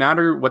 does it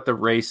matter what the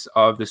race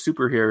of the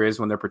superhero is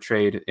when they're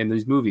portrayed in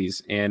these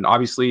movies? And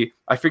obviously,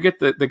 I forget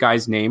the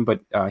guy's name,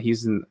 but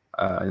he's an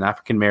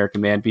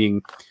African-American man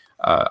being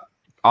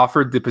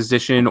offered the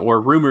position or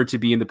rumored to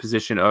be in the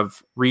position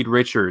of Reed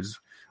Richards,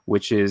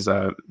 which is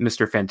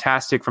Mr.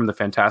 Fantastic from the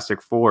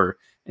Fantastic Four.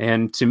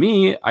 And to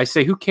me, I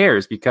say, who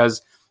cares?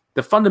 Because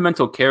the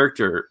fundamental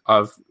character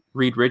of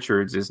Reed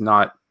Richards is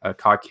not a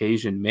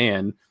Caucasian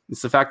man.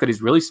 It's the fact that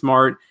he's really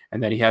smart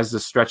and that he has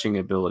this stretching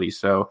ability.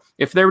 So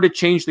if they were to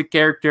change the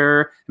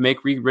character,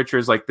 make Reed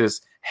Richards like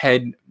this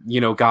head,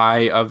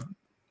 guy of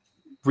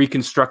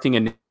reconstructing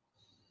a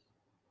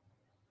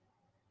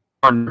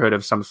neighborhood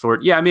of some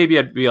sort, yeah, maybe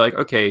I'd be like,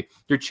 okay,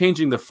 you're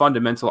changing the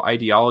fundamental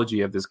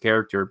ideology of this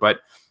character. But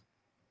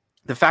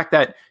the fact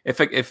that if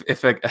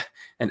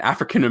an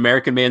African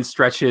American man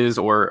stretches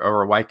or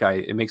a white guy,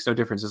 it makes no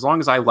difference. As long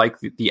as I like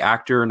the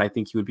actor and I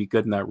think he would be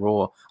good in that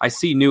role, I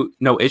see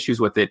no issues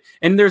with it.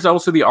 And there's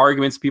also the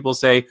arguments people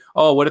say,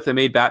 oh, what if they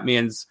made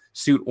Batman's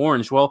suit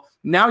orange? Well,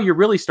 now you're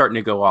really starting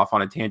to go off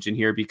on a tangent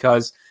here,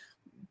 because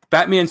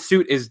Batman's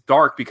suit is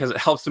dark because it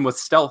helps him with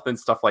stealth and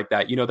stuff like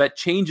that. That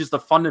changes the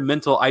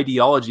fundamental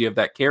ideology of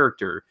that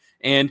character.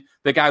 And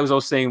the guy was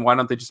also saying, why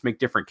don't they just make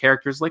different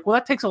characters? Like, well,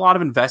 that takes a lot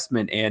of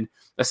investment. And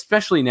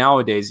especially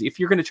nowadays, if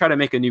you're going to try to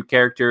make a new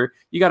character,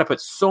 you got to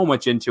put so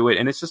much into it.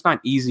 And it's just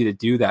not easy to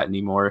do that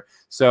anymore.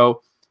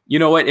 So, you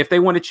know what? If they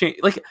want to change,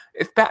 like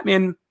if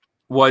Batman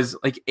was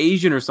like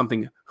Asian or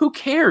something, who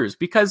cares?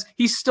 Because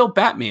he's still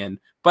Batman.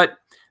 But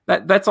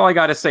that's all I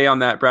got to say on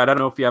that, Brad. I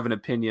don't know if you have an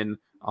opinion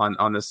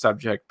on this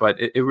subject, but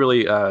it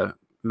really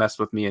messed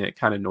with me and it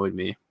kind of annoyed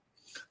me.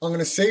 I'm going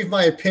to save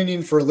my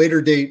opinion for a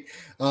later date,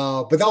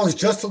 but that was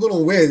just a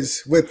little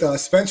whiz with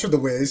Spencer the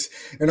Wiz.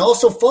 And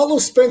also follow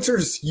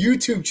Spencer's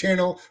YouTube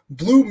channel,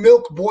 Blue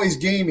Milk Boys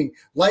Gaming.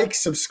 Like,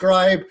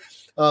 subscribe.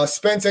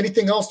 Spence,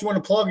 anything else you want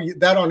to plug?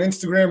 That on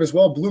Instagram as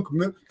well,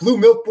 Blue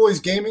Milk Boys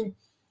Gaming.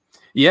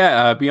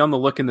 Yeah, be on the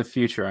look in the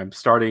future. I'm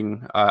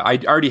starting. I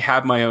already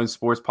have my own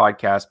sports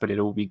podcast, but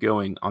it will be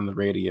going on the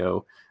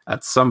radio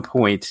at some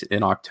point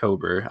in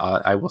October.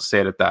 I will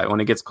say it at that.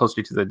 When it gets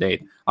closer to the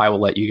date, I will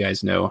let you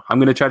guys know. I'm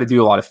going to try to do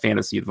a lot of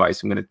fantasy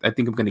advice. I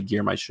think I'm going to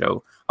gear my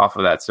show off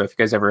of that. So if you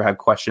guys ever have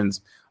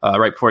questions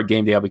right before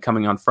game day, I'll be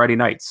coming on Friday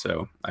night.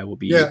 So I will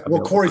be. Yeah,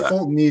 well, Corey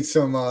Fulton needs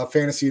some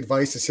fantasy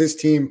advice as his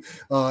team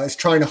is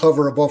trying to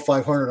hover above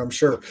 500, I'm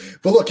sure.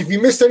 But look, if you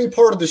missed any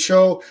part of the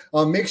show,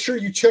 make sure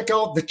you check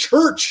out the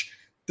church.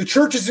 The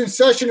church is in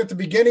session at the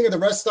beginning of the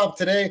rest stop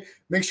today.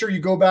 Make sure you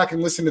go back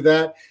and listen to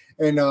that.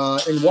 And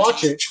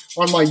watch it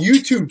on my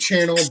YouTube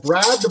channel,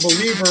 Brad the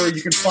Believer.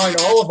 You can find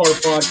all of our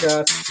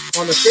podcasts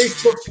on the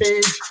Facebook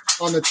page,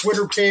 on the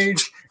Twitter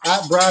page,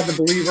 at Brad the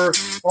Believer.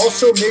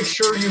 Also, make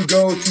sure you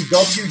go to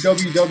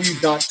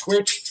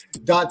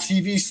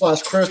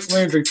www.twitch.tv/Chris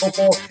Landry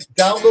Football.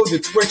 Download the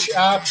Twitch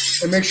app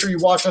and make sure you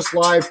watch us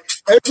live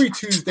every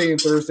Tuesday and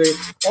Thursday.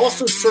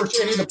 Also, search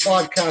any of the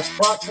podcast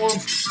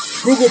platforms,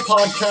 Google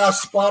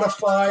Podcasts,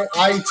 Spotify,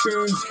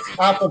 iTunes,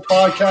 Apple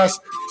Podcasts.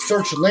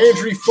 Search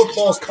Landry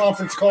Football's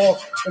conference call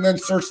and then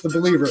search The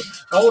Believer.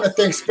 I want to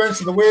thank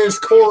Spencer the Wiz,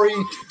 Corey,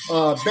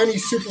 Benny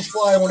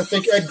Superfly. I want to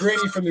thank Ed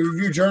Graney from the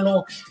Review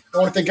Journal. I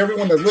want to thank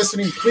everyone that's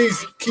listening.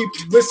 Please keep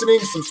listening,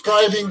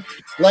 subscribing,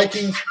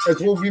 liking, as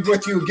we'll be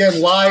with you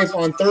again live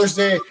on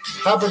Thursday.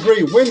 Have a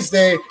great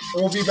Wednesday, and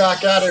we'll be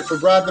back at it for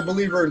Brad the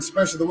Believer and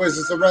Spencer the Wiz.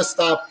 It's the rest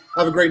stop.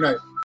 Have a great night.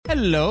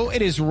 Hello,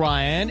 it is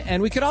Ryan,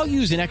 and we could all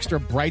use an extra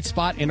bright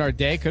spot in our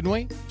day, couldn't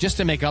we? Just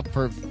to make up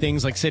for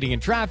things like sitting in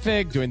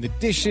traffic, doing the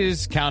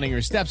dishes, counting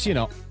your steps,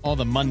 all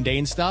the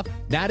mundane stuff.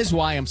 That is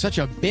why I'm such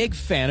a big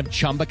fan of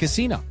Chumba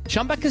Casino.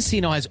 Chumba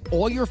Casino has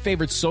all your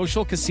favorite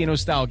social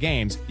casino-style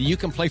games that you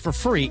can play for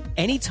free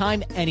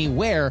anytime,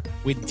 anywhere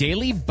with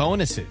daily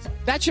bonuses.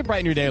 That should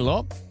brighten your day a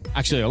little.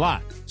 Actually, a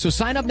lot. So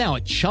sign up now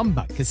at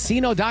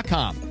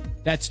ChumbaCasino.com.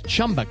 That's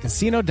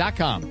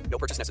ChumbaCasino.com. No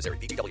purchase necessary.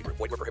 VGW Group.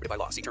 Void where prohibited by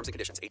law. See terms and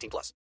conditions.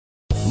 18+.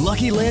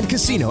 Lucky Land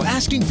Casino,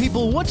 asking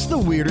people, what's the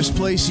weirdest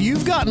place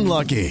you've gotten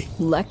lucky?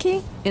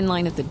 Lucky? In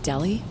line at the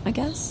deli, I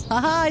guess?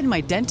 Aha, in my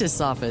dentist's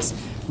office.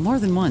 More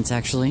than once,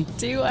 actually.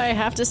 Do I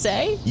have to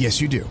say?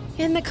 Yes, you do.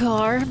 In the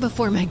car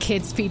before my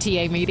kids'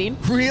 PTA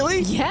meeting.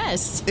 Really?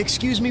 Yes.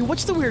 Excuse me,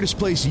 what's the weirdest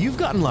place you've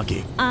gotten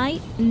lucky? I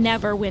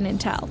never win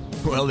and tell.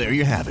 Well, there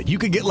you have it. You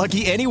can get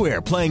lucky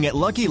anywhere, playing at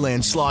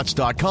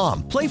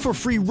LuckyLandSlots.com. Play for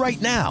free right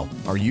now.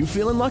 Are you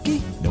feeling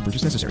lucky? No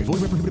purchase necessary.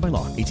 Void where prohibited by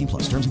law.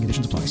 18+. Terms and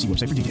conditions apply. See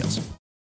website for details.